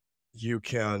 You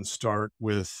can start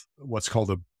with what's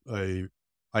called a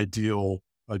ideal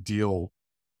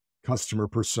customer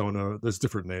persona. There's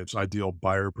different names: ideal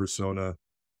buyer persona,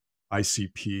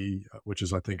 ICP, which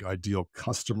is I think ideal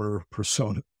customer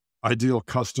persona, ideal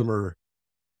customer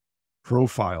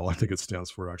profile. I think it stands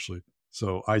for actually.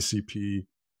 So ICP.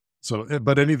 So,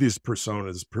 but any of these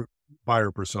personas,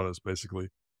 buyer personas, basically,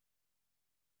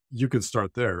 you can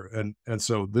start there. And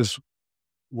so this,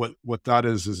 what that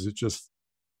is it just,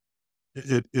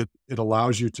 it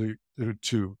allows you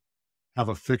to have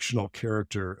a fictional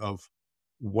character of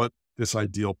what this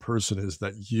ideal person is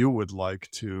that you would like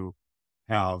to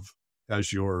have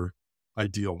as your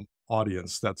ideal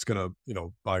audience that's going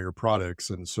to, buy your products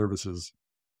and services.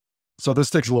 So this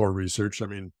takes a little research. I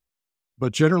mean,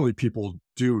 but generally people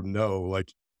do know, like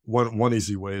one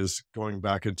easy way is going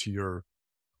back into your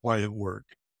client work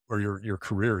or your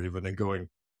career even, and going,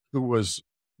 who was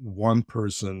one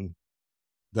person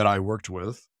that I worked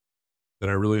with that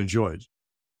I really enjoyed,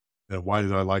 and why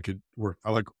did I like it?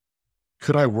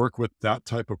 Could I work with that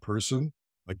type of person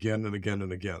again and again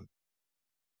and again?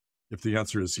 If the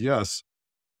answer is yes,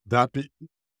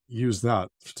 use that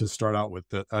to start out with,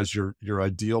 that as your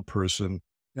ideal person,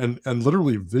 and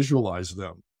literally visualize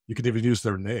them. You can even use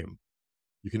their name.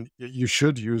 You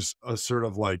should use a sort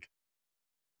of like,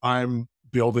 I'm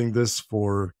building this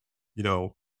for,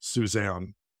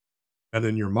 Suzanne. And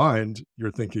in your mind,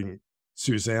 you're thinking,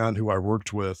 Suzanne, who I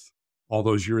worked with all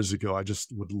those years ago, I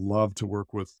just would love to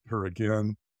work with her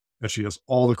again. And she has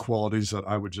all the qualities that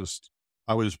I would just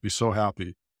be so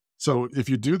happy. So if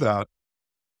you do that,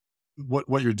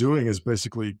 what you're doing is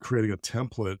basically creating a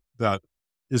template that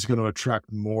is going to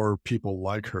attract more people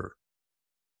like her,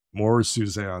 more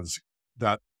Suzannes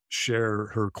that share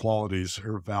her qualities,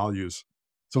 her values.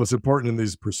 So it's important in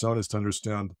these personas to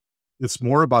understand it's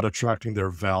more about attracting their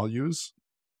values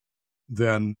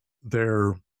than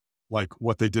their, like,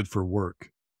 what they did for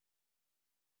work.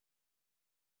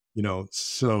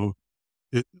 So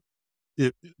it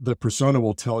the persona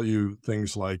will tell you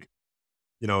things like,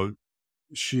 you know,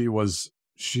 she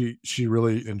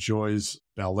really enjoys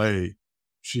ballet.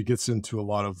 She gets into a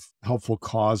lot of helpful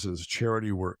causes,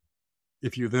 charity work.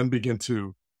 If you then begin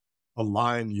to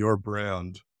align your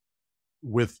brand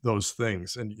with those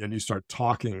things, and you start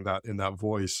talking that in that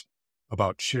voice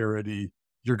about charity,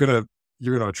 you're gonna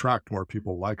attract more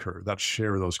people like her that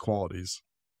share those qualities.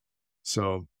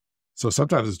 So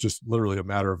sometimes it's just literally a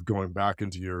matter of going back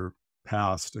into your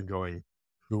past and going,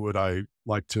 who would I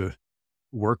like to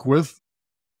work with,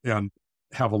 and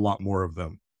have a lot more of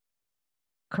them.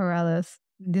 Corrales,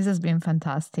 this has been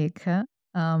fantastic.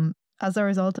 As a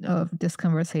result of this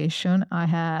conversation, I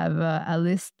have at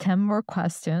least 10 more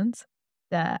questions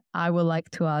that I would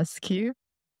like to ask you.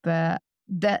 But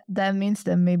that means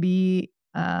that maybe,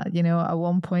 at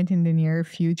one point in the near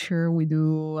future, we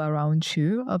do a round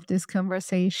two of this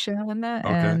conversation,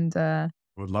 Okay.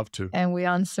 Would love to. and we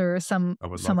answer I would some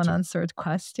love to. unanswered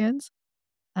questions.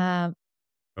 Uh,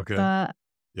 Okay. but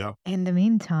Yeah. in the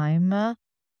meantime,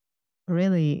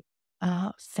 really,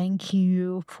 thank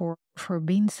you for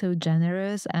being so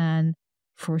generous and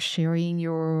for sharing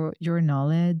your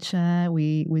knowledge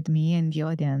with me and the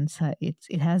audience.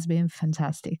 It has been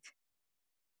fantastic.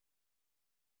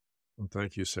 Well,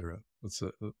 thank you, Sarah.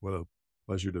 What a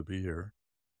pleasure to be here.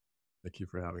 Thank you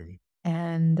for having me.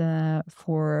 And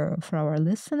for our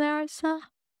listeners,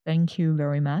 thank you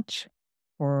very much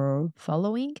for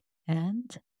following,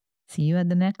 and see you at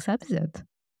the next episode.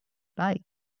 Bye.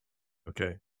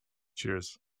 Okay.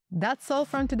 Cheers. That's all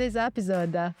from today's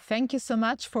episode. Thank you so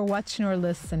much for watching or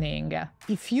listening.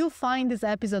 If you find this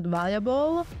episode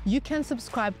valuable, you can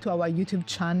subscribe to our YouTube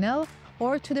channel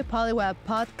or to the Polyweb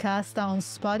podcast on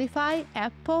Spotify,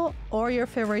 Apple, or your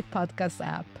favorite podcast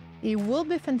app. It will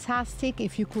be fantastic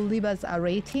if you could leave us a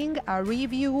rating, a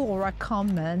review, or a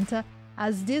comment,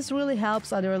 as this really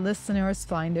helps other listeners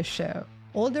find the show.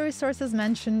 All the resources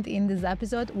mentioned in this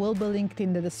episode will be linked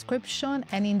in the description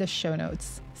and in the show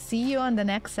notes. See you on the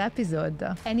next episode.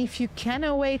 And if you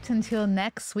cannot wait until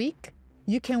next week,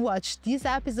 you can watch this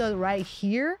episode right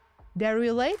here that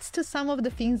relates to some of the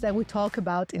things that we talk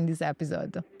about in this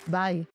episode. Bye.